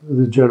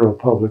the general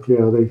public.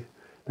 Yeah,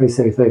 they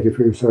say thank you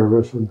for your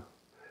service,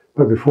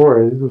 but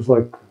before it was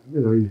like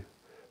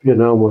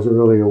Vietnam wasn't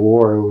really a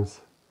war. It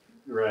was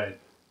right.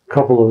 A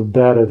couple of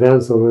bad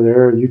events over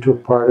there, and you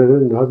took part in it.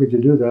 And how could you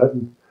do that?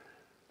 And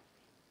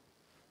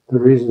the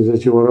reasons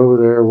that you went over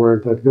there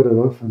weren't that good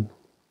enough. And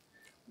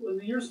in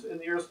the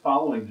years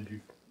following, did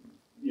you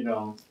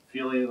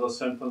feel any of those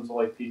symptoms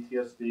like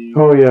PTSD?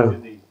 Oh yeah.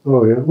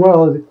 Oh yeah.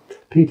 Well,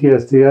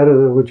 PTSD, I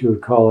don't know what you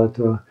would call it.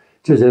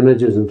 Just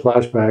images and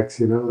flashbacks.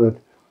 That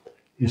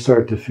you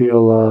start to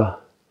feel.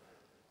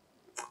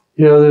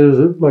 There's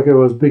like I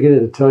was beginning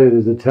to tell you,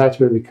 there's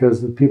attachment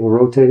because the people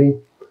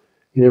rotating.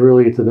 You never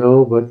really get to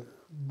know, but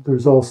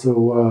there's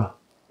also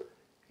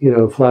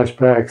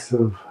flashbacks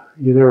of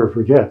you never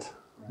forget.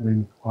 I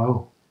mean,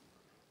 wow.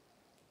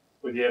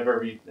 Would you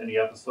ever any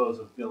episodes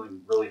of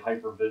feeling really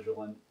hyper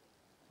vigilant?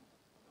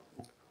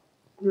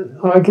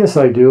 I guess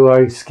I do.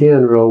 I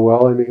scan real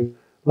well. I mean,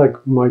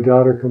 like my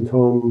daughter comes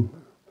home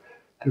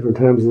different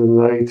times of the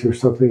night or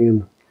something,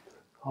 and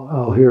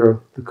I'll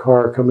hear the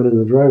car coming in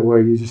the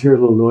driveway. You just hear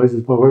little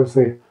noises. My wife will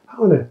say,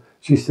 how the,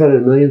 she said it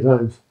a million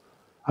times.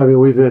 I mean,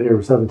 we've been here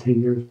for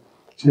 17 years.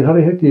 She said, how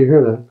the heck do you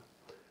hear that?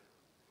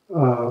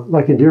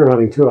 Like in deer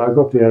hunting too. I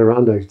go up the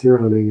Adirondacks deer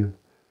hunting, and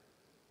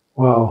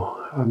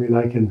wow, I mean,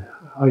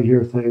 I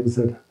hear things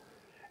that,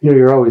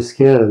 you're always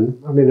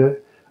scanning. I mean,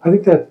 I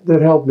think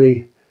that helped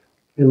me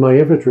in my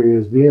infantry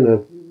as being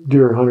a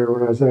deer hunter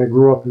when I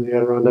grew up in the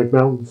Adirondack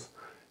Mountains,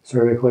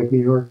 Saranac Lake,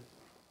 New York.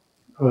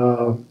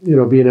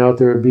 Being out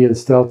there, being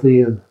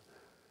stealthy and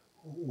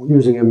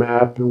using a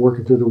map and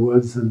working through the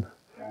woods.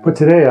 But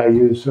today I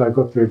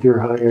go up there deer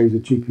hunting, I use a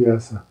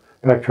GPS, a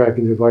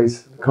backtracking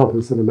device, a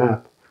compass and a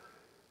map.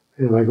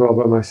 And I go out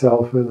by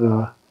myself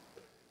and,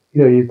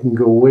 you can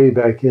go way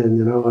back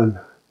in, and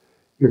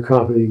you're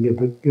confident you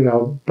can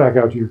get back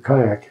out to your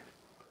kayak.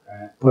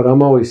 Right. But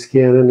I'm always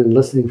scanning and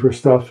listening for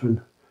stuff.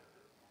 And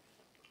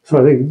so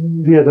I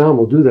think Vietnam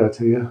will do that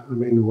to you. I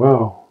mean,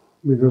 wow.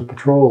 I mean, those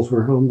patrols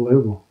were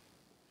unbelievable.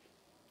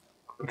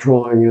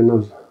 Patrolling in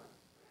those,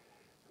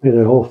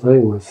 that whole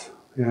thing was,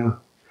 yeah.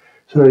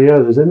 So yeah,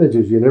 there's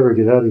images you never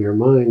get out of your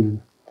mind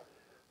and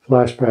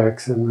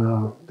flashbacks. And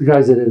the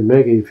guys that didn't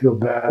make it, you feel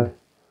bad.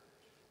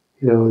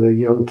 The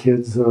young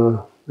kids,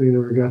 they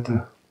never got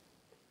to.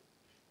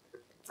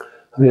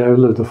 I mean, I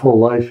lived a full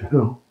life,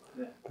 Yeah.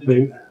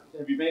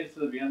 Have you made it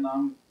to the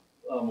Vietnam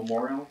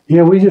Memorial?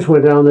 Yeah, we just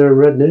went down there and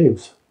read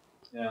names.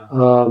 Yeah.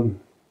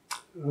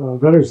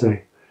 Veterans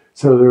Day.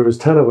 So there was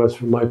 10 of us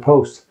from my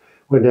post.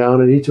 Went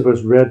down and each of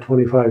us read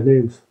 25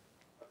 names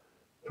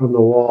from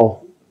the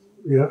wall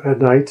at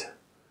night.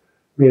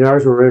 I mean,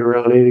 ours were right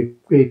around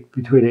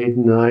between 8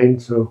 and 9,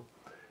 so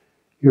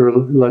you were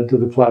led to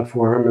the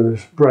platform and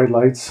there's bright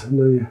lights. And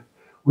then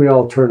we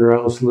all turned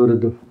around,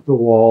 saluted the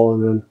wall,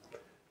 and then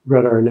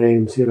read our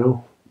names,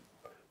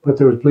 But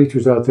there was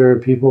bleachers out there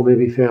and people,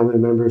 maybe family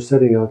members,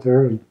 sitting out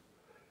there, and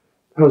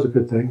that was a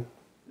good thing.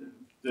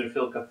 Did it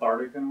feel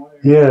cathartic in a way?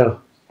 Yeah.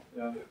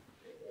 Yeah.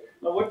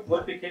 Now,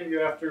 what became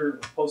you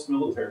after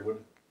post-military?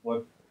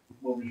 What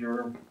was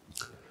your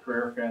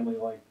career, family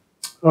like?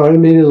 I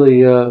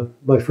immediately,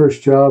 my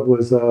first job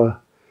was in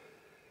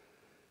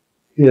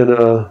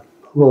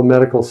little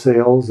medical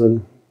sales,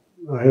 and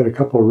I had a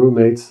couple of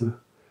roommates,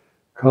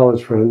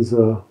 college friends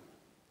in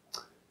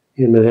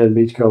Manhattan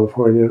Beach,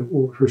 California,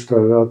 when we first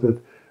started out, that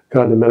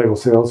got into medical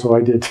sales, so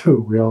I did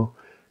too. We all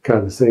kind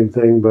of the same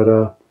thing,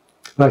 but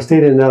I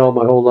stayed in that all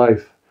my whole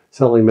life,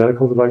 selling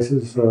medical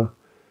devices,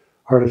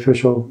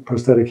 artificial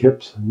prosthetic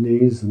hips and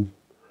knees, and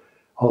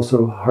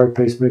also heart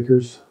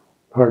pacemakers,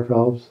 heart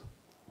valves.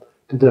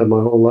 Did that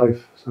my whole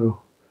life.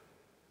 So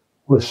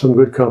with some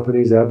good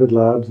companies, Abbott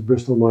Labs,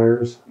 Bristol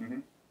Myers,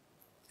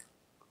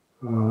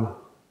 a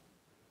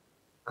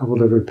couple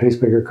different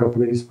pacemaker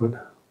companies, but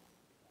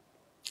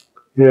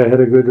yeah, I had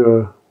a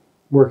good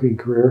working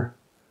career.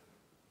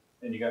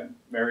 And you got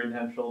married and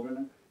had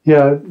children?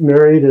 Yeah,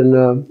 married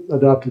and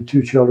adopted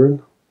 2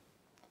 children.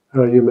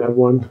 You met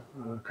one,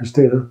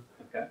 Christina,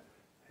 Okay.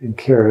 and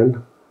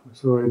Karen.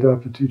 So I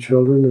adopted 2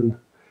 children, and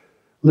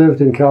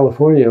lived in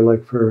California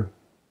like for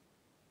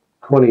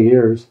 20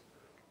 years,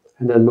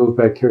 and then moved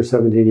back here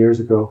 17 years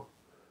ago.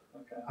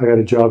 Okay. I got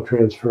a job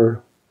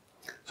transfer.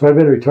 So I've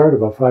been retired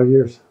about 5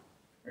 years.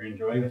 Are you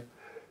enjoying it?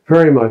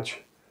 Very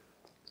much.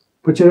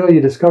 But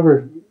you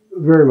discover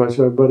very much,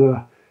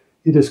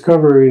 you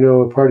discover,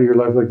 a part of your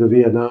life like the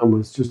Vietnam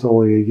was just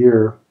only a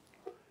year,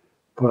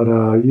 but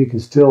you can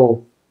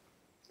still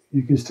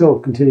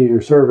continue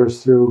your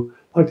service through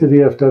like the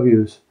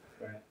VFWs.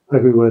 Right.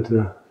 Like we went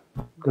down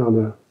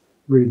to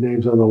read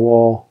names on the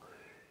wall,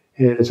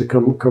 and it's a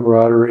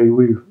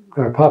camaraderie.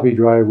 Our poppy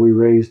drive, we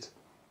raised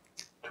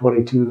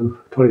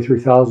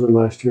 23,000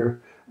 last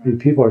year. I mean,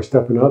 people are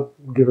stepping up,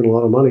 giving a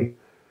lot of money.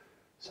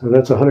 So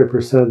that's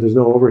 100%. There's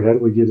no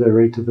overhead. We give that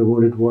right to the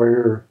wounded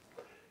warrior.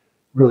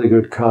 Really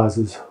good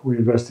causes. We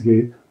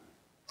investigate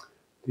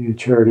the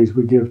charities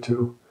we give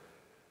to.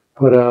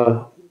 But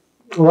a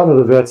lot of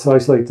the vets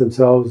isolate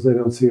themselves. They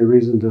don't see a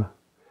reason to,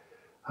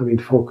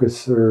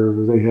 focus,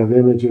 or they have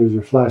images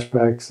or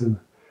flashbacks. And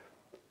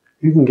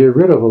you can get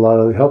rid of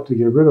help to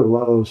get rid of a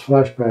lot of those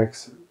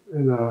flashbacks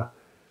and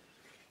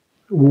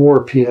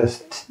war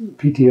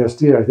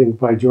PTSD, I think,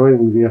 by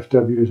joining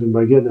VFWs and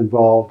by getting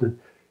involved. And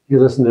you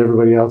listen to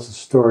everybody else's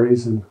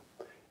stories, and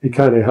it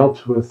kind of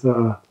helps with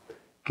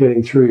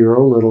getting through your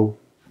own little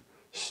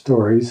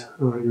stories,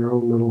 your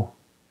own little.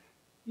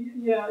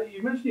 Yeah,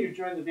 you mentioned you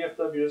joined the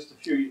VFW just a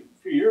few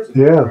years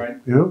ago, right?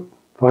 Yeah,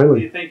 finally.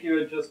 Do you think you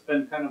had just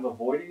been kind of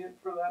avoiding it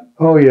for that?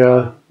 Oh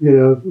yeah,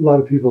 a lot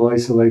of people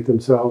isolate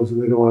themselves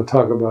and they don't want to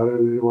talk about it.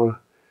 They don't want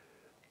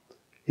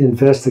to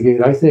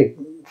investigate. I think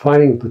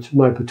finding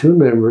my platoon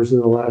members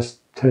in the last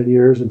 10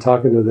 years and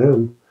talking to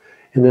them,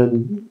 and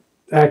then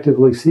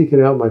actively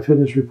seeking out my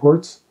fitness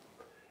reports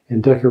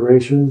and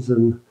decorations,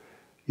 and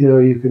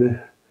it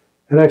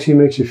actually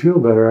makes you feel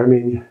better.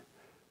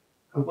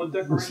 What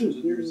decorations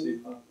did you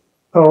receive?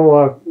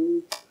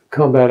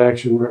 Combat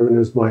action ribbon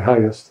is my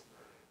highest.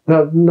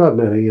 Not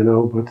many,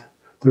 but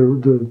they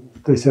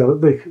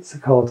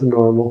call it the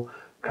normal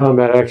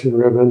combat action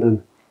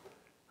ribbon,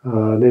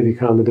 and Navy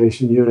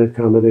Commendation, Unit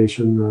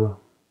Commendation,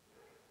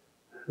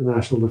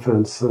 National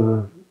Defense,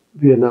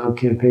 Vietnam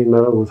Campaign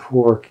Medal with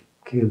 4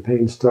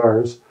 campaign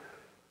stars.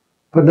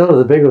 But none of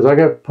the big ones. I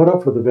got put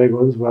up for the big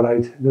ones, but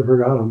I never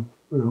got them.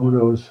 Who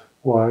knows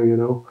why,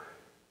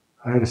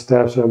 I had a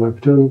staff sergeant, my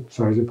platoon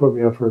sergeant put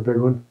me up for a big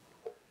one.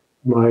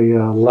 My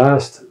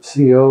last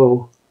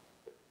CO,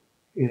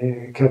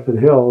 Captain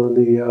Hill, in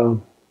the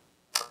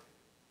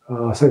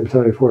 2nd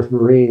Battalion, 4th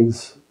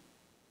Marines,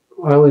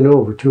 I only knew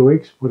him for 2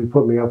 weeks, but he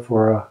put me up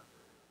for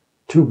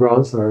 2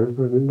 Bronze Stars,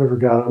 but I never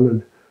got them.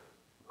 And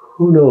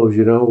who knows,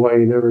 why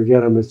you never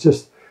get them. It's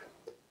just,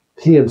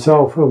 he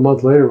himself, a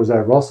month later, was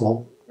at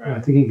Russell. Right.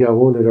 I think he got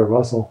wounded at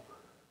Russell.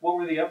 What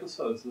were the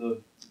episodes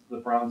of the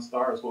Bronze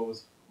Stars? What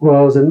was... Well,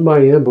 I was in my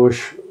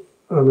ambush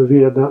on the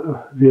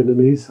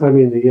Vietnamese,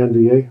 the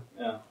NVA.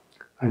 Yeah.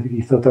 I think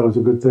he thought that was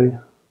a good thing.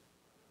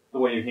 The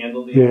way you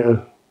handled the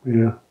ambush?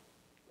 Yeah.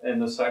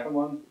 And the second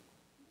one?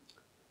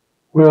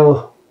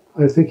 Well,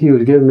 I think he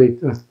was giving me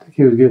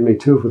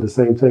 2 for the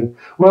same thing.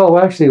 Well,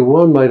 actually,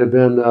 one might have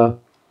been,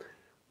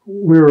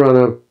 we were on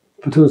a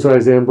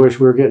platoon-sized ambush.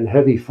 We were getting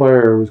heavy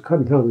fire. It was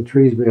cutting down the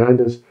trees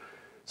behind us.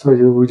 So I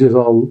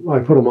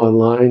put them on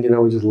line,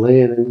 we just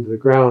laying into the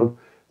ground.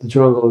 The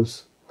jungle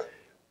was,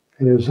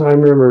 and I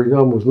remember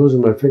almost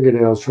losing my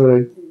fingernails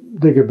trying to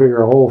dig a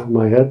bigger hole for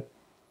my head.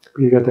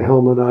 But you got the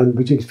helmet on,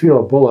 but you can feel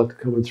a bullet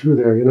coming through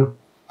there,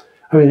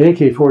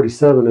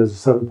 AK-47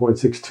 is a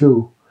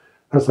 7.62.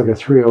 That's like a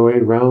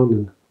 308 round.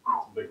 And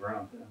it's a big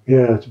round, yeah.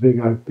 Yeah, it's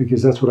big,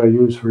 because that's what I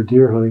use for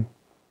deer hunting.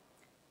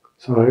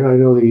 So I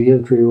know the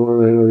entry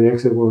one, I know the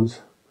exit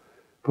ones.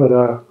 But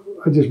I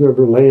just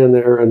remember laying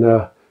there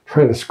and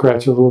trying to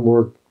scratch a little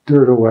more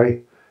dirt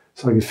away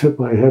so I could fit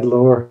my head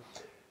lower.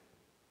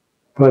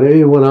 But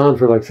it went on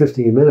for like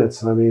 15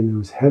 minutes. It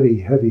was heavy,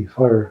 heavy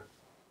fire.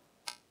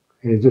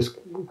 And just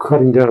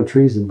cutting down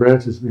trees and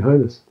branches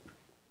behind us.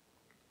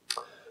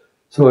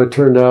 So it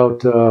turned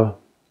out,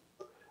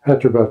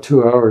 after about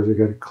 2 hours, it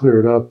got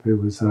cleared up. It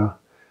was a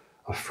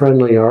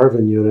friendly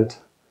ARVN unit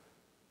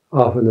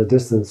off in the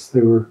distance.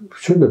 They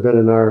shouldn't have been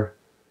in our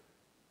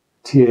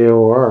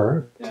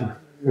TAOR,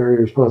 area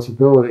of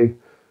responsibility,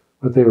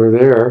 but they were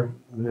there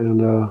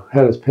and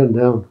had us pinned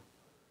down.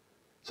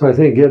 So I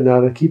think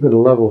keeping a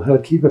level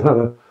head,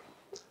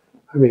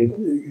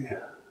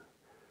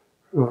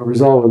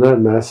 resolving that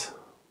mess.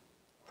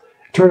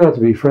 It turned out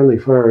to be friendly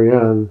fire,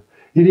 yeah. And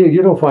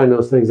you don't find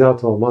those things out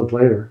till a month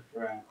later.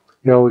 Right.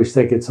 You always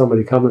think it's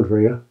somebody coming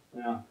for you.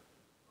 Yeah.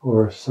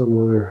 Or some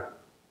other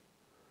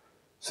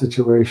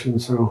situation,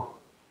 so.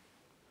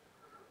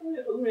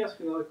 Let me ask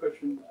you another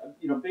question.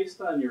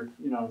 Based on your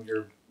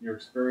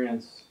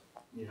experience,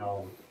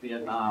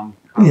 Vietnam,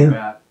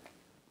 combat,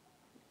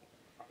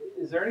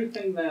 is there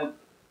anything that,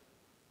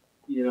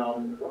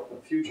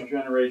 future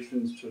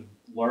generations should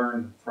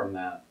learn from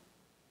that?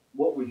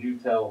 What would you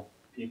tell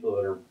people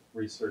that are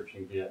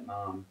researching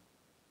Vietnam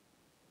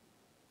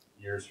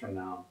years from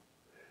now?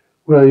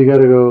 Well, you got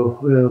to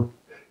go,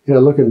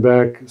 looking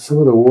back, some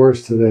of the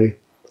wars today,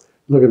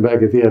 looking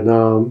back at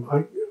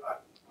Vietnam,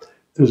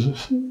 there's a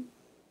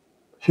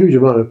huge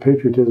amount of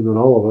patriotism in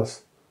all of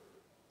us.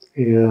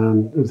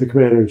 And if the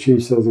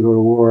commander-in-chief says to go to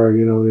war,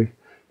 the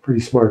pretty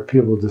smart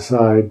people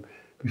decide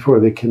before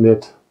they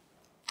commit.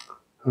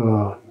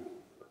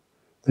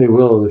 They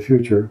will in the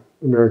future,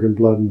 American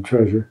blood and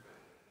treasure.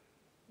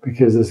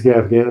 Because this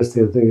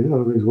Afghanistan thing, I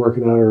don't think it's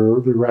working out,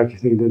 or the Iraqi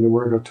thing didn't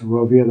work out too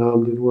well.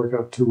 Vietnam didn't work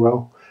out too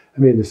well. I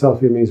mean, the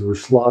South Vietnamese were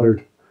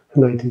slaughtered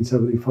in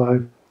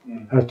 1975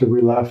 after we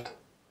left.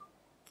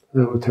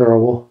 That was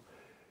terrible.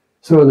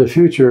 So in the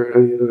future,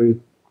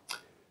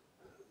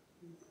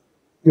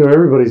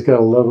 everybody's got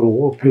a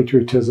level of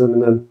patriotism.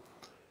 And then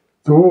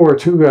the World War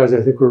II guys,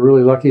 I think, were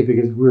really lucky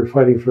because we were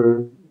fighting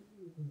for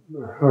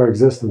our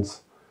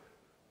existence.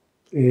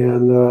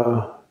 And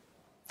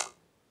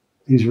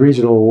these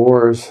regional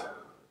wars,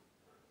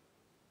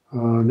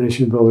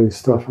 nation-building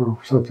stuff or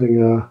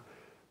something,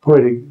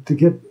 to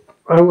get,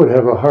 I would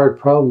have a hard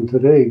problem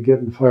today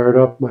getting fired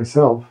up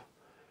myself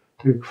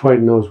to fight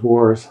in those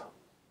wars.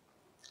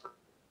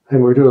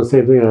 And we're doing the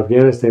same thing in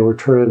Afghanistan. We're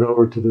turning it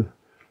over to the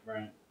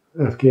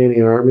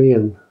Afghani army,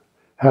 and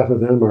half of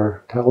them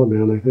are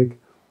Taliban, I think.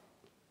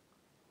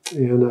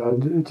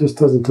 And it just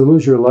doesn't, to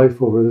lose your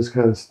life over this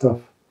kind of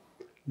stuff,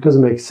 it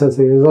doesn't make sense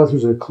unless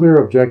there's a clear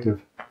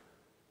objective,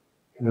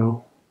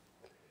 And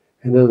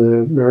then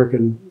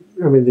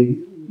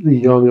the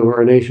young of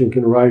our nation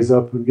can rise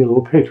up and get a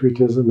little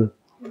patriotism, and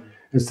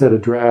instead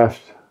of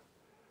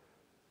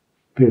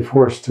being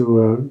forced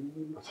to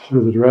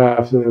through the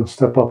draft, they'll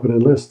step up and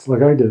enlist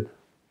like I did.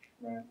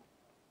 Right.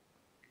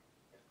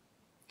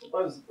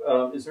 Buzz,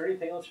 is there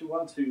anything else you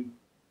want to,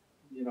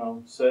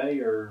 say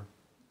or?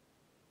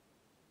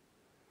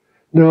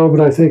 No,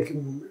 but I think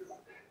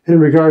in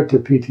regard to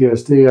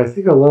PTSD, I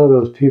think a lot of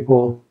those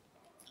people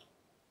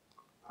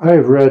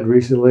I've read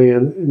recently,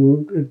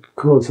 and it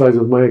coincides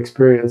with my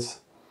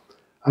experience.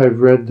 I've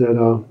read that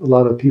a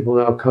lot of people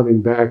now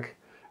coming back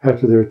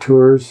after their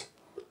tours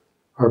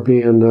are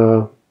being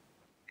I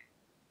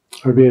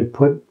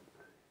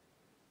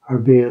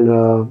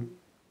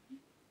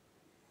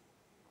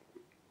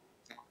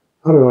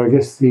don't know, I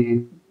guess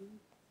the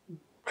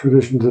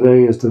tradition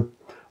today is to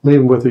leave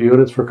them with their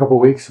units for a couple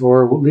of weeks,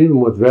 or leave them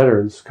with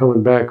veterans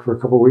coming back for a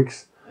couple of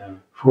weeks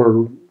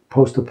for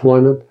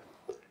post-deployment.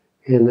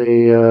 And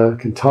they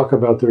can talk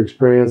about their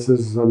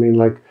experiences. I mean,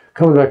 like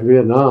coming back to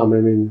Vietnam,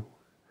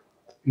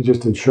 you're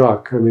just in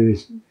shock. You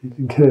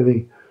didn't get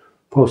any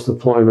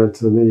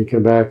post-deployment, and then you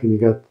come back and you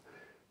got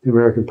the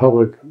American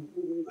public.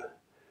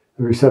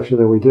 The reception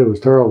that we did was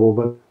terrible.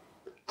 But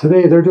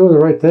today they're doing the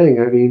right thing.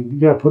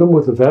 Put them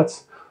with the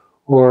vets,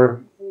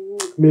 or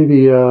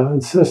maybe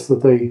insist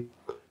that they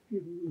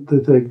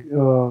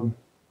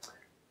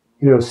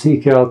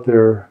seek out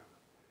their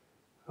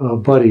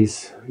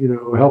buddies,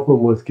 help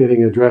them with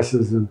getting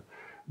addresses and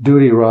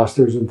duty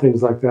rosters and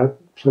things like that,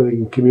 so they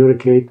can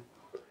communicate.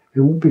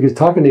 And because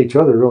talking to each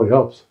other really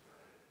helps.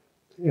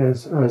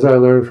 As I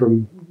learned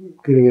from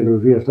getting into a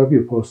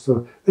VFW post,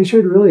 so they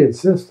should really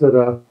insist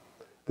that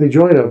they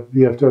join a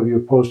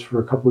VFW post for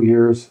a couple of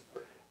years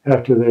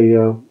after they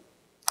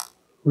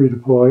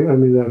redeploy.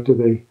 After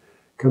they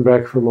come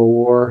back from a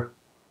war,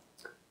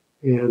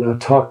 and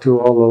talk to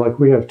all like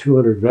we have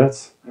 200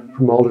 vets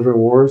from all different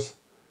wars.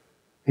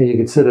 And you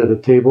can sit at a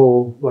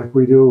table like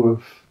we do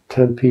of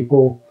 10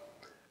 people.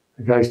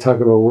 The guy's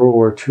talking about World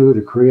War II,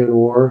 the Korean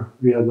War,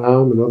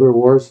 Vietnam, and other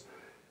wars.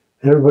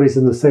 And everybody's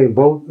in the same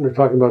boat, and they're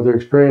talking about their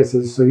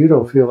experiences, so you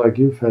don't feel like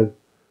you've had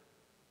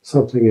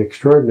something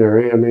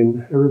extraordinary.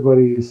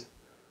 Everybody's...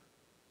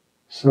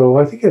 So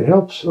I think it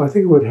helps. I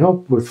think it would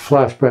help with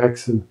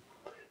flashbacks and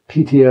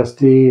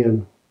PTSD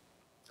and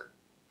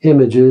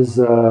images,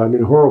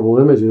 horrible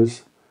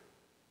images.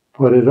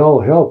 But it all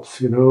helps,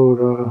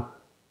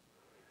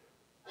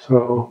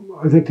 So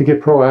I think to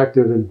get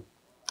proactive and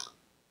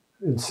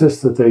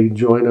insist that they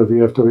join a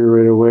VFW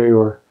right away,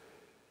 or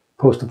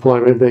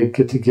post-deployment, they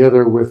get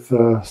together with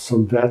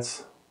some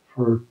vets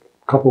for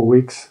a couple of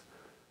weeks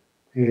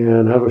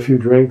and have a few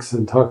drinks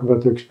and talk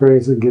about their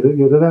experience and get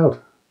it out.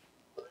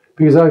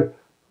 Because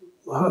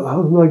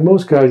like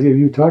most guys, if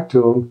you talk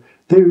to them,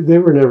 they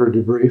were never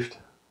debriefed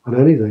on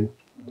anything.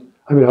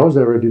 I was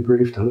never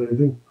debriefed on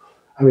anything.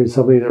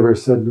 Somebody never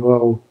said,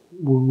 well,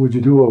 what would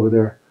you do over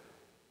there?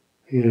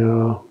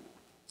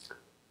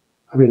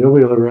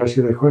 Nobody will ever ask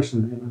you that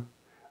question.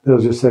 They'll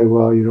just say,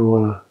 well, they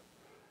don't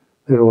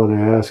want to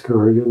ask,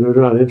 or they're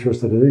not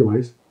interested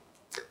anyways.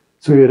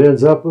 So it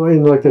ends up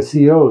like the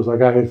COs.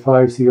 Like I had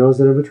 5 COs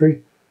in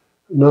infantry.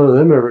 None of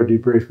them ever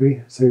debriefed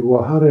me. Say,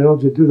 well, how the hell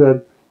did you do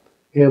that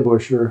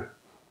ambush, or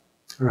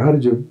how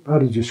did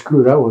you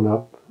screw that one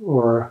up,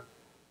 or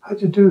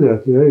how'd you do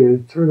that?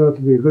 It turned out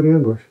to be a good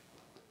ambush.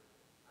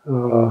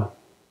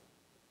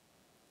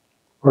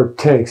 Or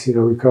tanks,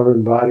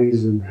 recovering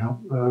bodies and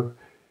help,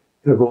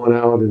 going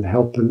out and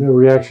helping the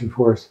reaction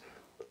force,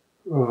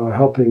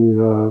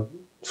 helping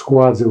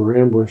squads that were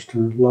ambushed,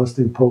 or lost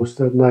in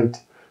post at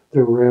night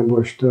that were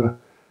ambushed.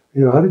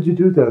 How did you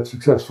do that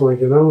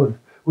successfully? And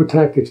what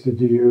tactics did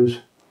you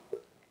use?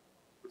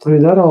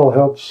 That all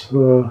helps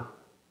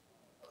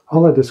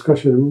all that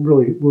discussion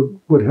really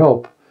would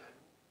help.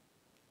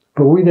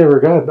 But I never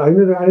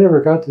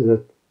got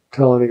to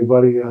tell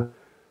anybody,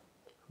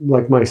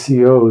 like my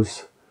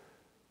COs.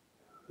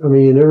 I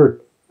mean, you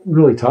never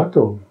really talked to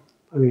them.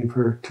 I mean,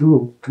 for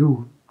two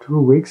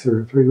weeks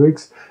or 3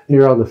 weeks, and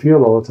you're on the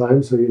field all the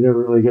time, so you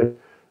never really get,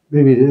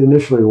 maybe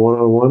initially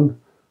one-on-one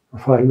for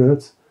 5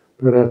 minutes.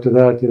 But after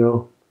that,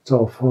 it's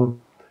all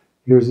fun.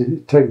 Here's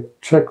the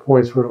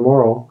checkpoints for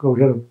tomorrow. Go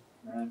hit them.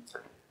 Right.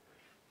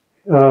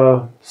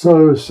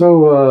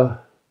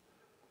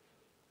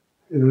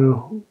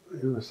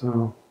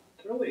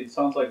 It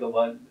sounds like a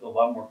lot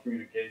more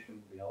communication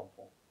would be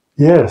helpful.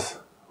 Yes.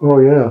 Oh,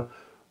 yeah.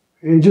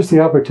 And just the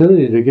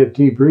opportunity to get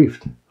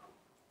debriefed.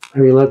 I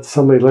mean, let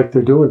somebody like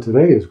they're doing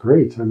today is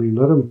great. I mean,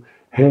 let them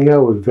hang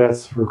out with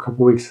vets for a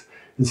couple of weeks.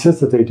 Insist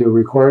that they do,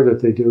 require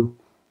that they do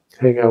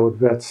hang out with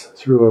vets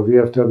through a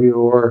VFW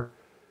or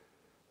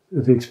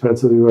at the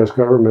expense of the U.S.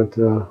 government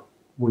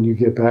when you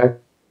get back.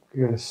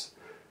 Yes,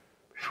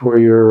 before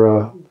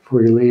you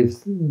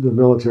leave the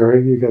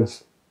military, you got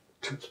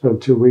to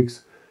spend 2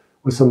 weeks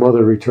with some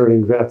other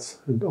returning vets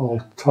and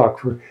all talk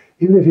for.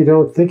 Even if you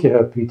don't think you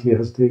have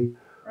PTSD,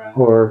 right.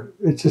 Or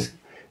it's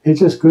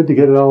just good to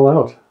get it all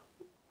out.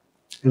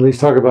 At least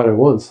talk about it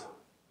once.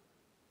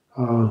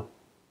 Well,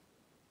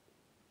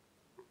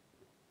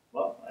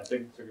 I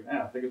think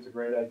it's a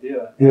great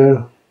idea.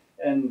 Yeah.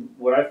 And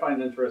what I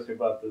find interesting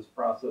about this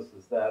process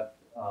is that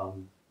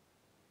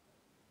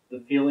the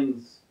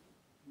feelings,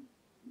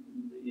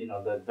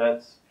 that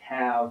vets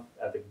have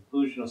at the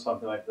conclusion of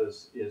something like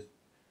this is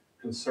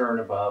concern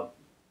about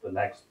the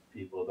next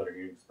people that are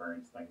going to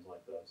experience things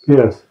like this.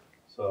 Yes.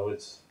 So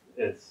it's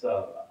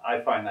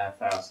I find that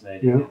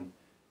fascinating,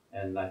 yeah.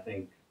 and I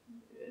think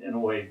in a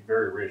way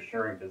very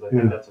reassuring, because I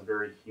think that's a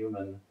very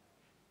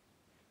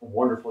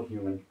wonderful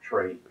human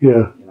trait.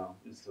 Yeah.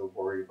 Is to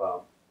worry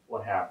about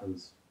what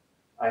happens.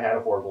 I had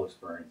a horrible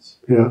experience.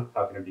 Yeah.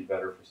 How can it be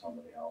better for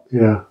somebody else?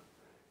 Yeah.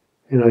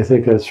 And I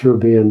think that's through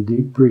being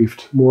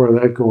debriefed, more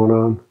of that going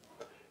on.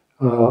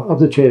 Up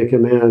the chain of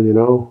command,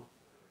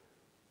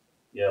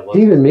 Yeah.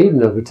 Even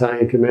meeting a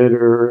battalion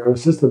commander or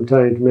assistant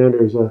battalion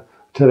commanders,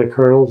 lieutenant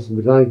colonels,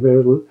 battalion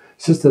commanders,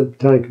 assistant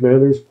battalion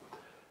commanders.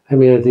 I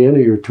mean, at the end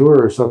of your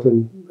tour or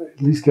something,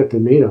 at least get to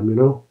meet them,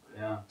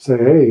 Yeah. Say,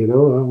 hey,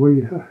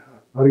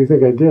 how do you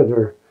think I did?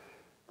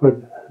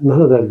 But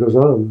none of that goes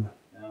on.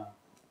 Yeah.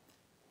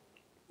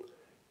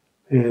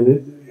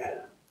 And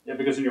yeah,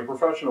 because in your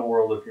professional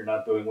world, if you're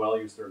not doing well,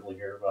 you certainly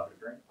hear about it,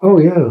 right? Oh,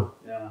 yeah.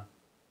 Yeah.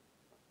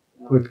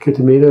 But get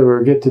to meet them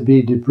or get to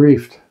be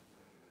debriefed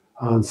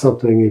on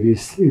something.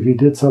 If you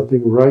did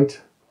something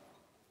right,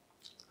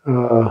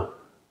 tell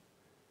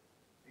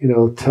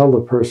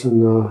the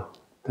person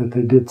that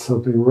they did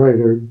something right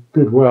or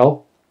did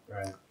well.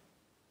 Right.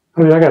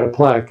 I mean, I got a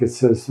plaque. It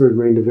says 3rd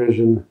Marine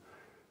Division,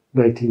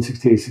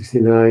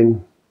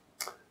 1968-69.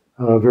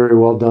 Very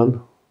well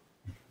done.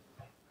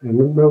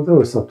 And that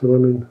was something. I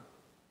mean,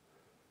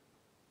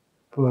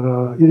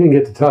 but you didn't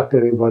get to talk to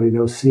anybody,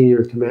 no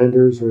senior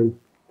commanders or.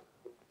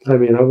 I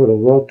mean, I would have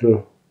loved to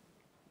have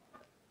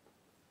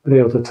been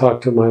able to talk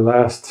to my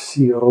last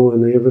CO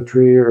in the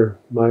infantry or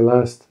my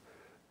last.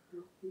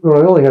 Well,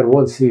 I only had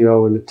one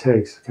CO in the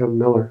tanks, Captain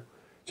Miller,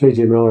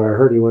 J.J. Miller. I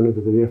heard he went into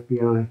the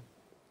FBI.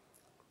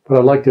 But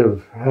I'd like to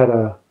have had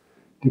a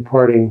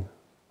departing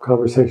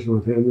conversation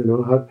with him,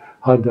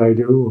 how did I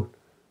do?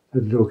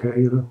 Did it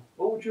okay,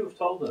 What would you have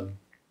told him?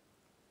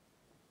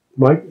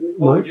 Mike?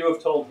 What would you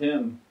have told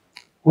him?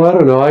 Well, I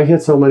don't know. I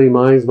hit so many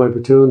mines, my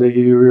platoon, that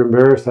you were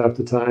embarrassed half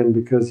the time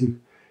because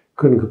you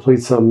couldn't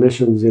complete some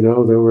missions, that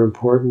were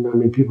important. I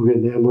mean, people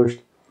getting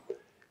ambushed.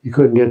 You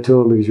couldn't get to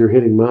them because you're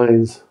hitting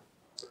mines.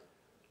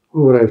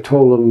 What would I have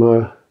told him?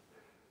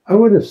 I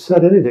wouldn't have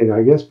said anything,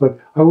 I guess, but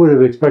I would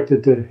have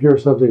expected to hear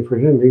something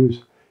from him.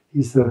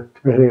 He's the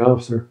commanding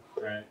officer.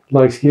 Right.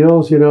 Like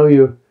Skeels,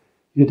 you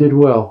did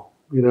well,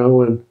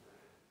 and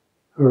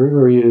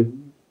or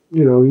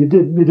you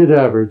did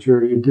average,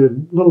 or you did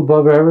a little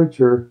above average,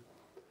 or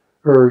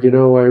I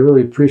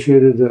really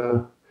appreciated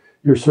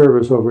your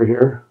service over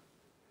here.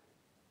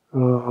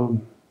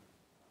 That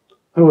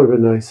would have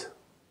been nice.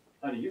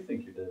 How do you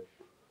think you did?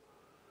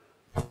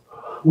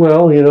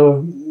 Well,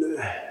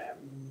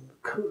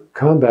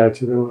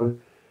 combat,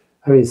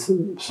 I mean,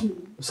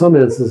 some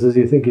instances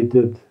you think you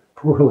did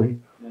poorly.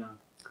 Yeah.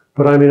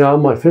 But I mean,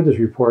 on my fitness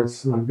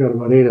reports, I've got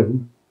about 8 of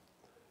them.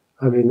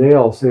 I mean, they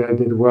all say I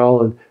did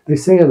well, and they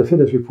say on the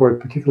fitness report,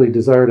 particularly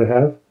desire to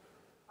have.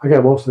 I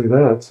got mostly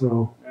that,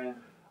 so. Right.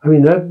 I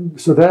mean,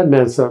 that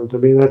meant something to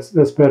me.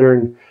 That's better.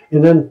 And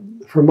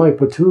then for my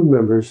platoon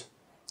members,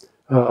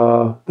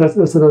 that's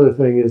another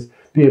thing is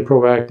being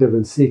proactive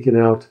and seeking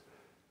out,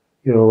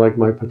 like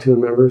my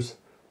platoon members.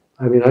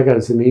 I mean, I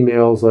got some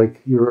emails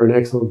like, "You're an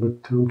excellent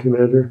platoon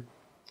commander.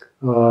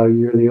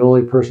 You're the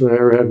only person I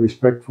ever had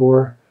respect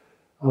for.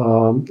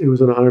 It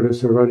was an honor to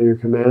serve under your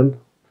command."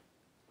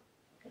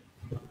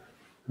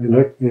 I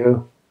mean,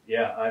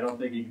 Yeah, I don't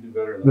think you can do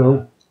better than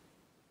that.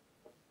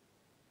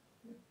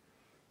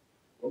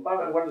 Well, Bob,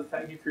 I wanted to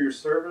thank you for your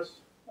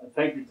service.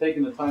 thank you for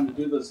taking the time to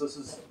do this. This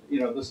is,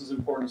 this is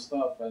important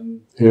stuff,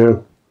 and Yeah.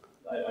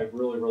 I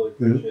really, really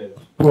appreciate it.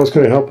 Well, it's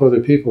going to help other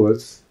people.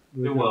 It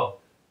will.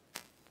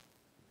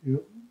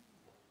 Yep.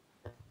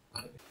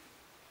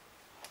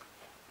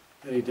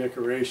 Any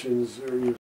decorations or you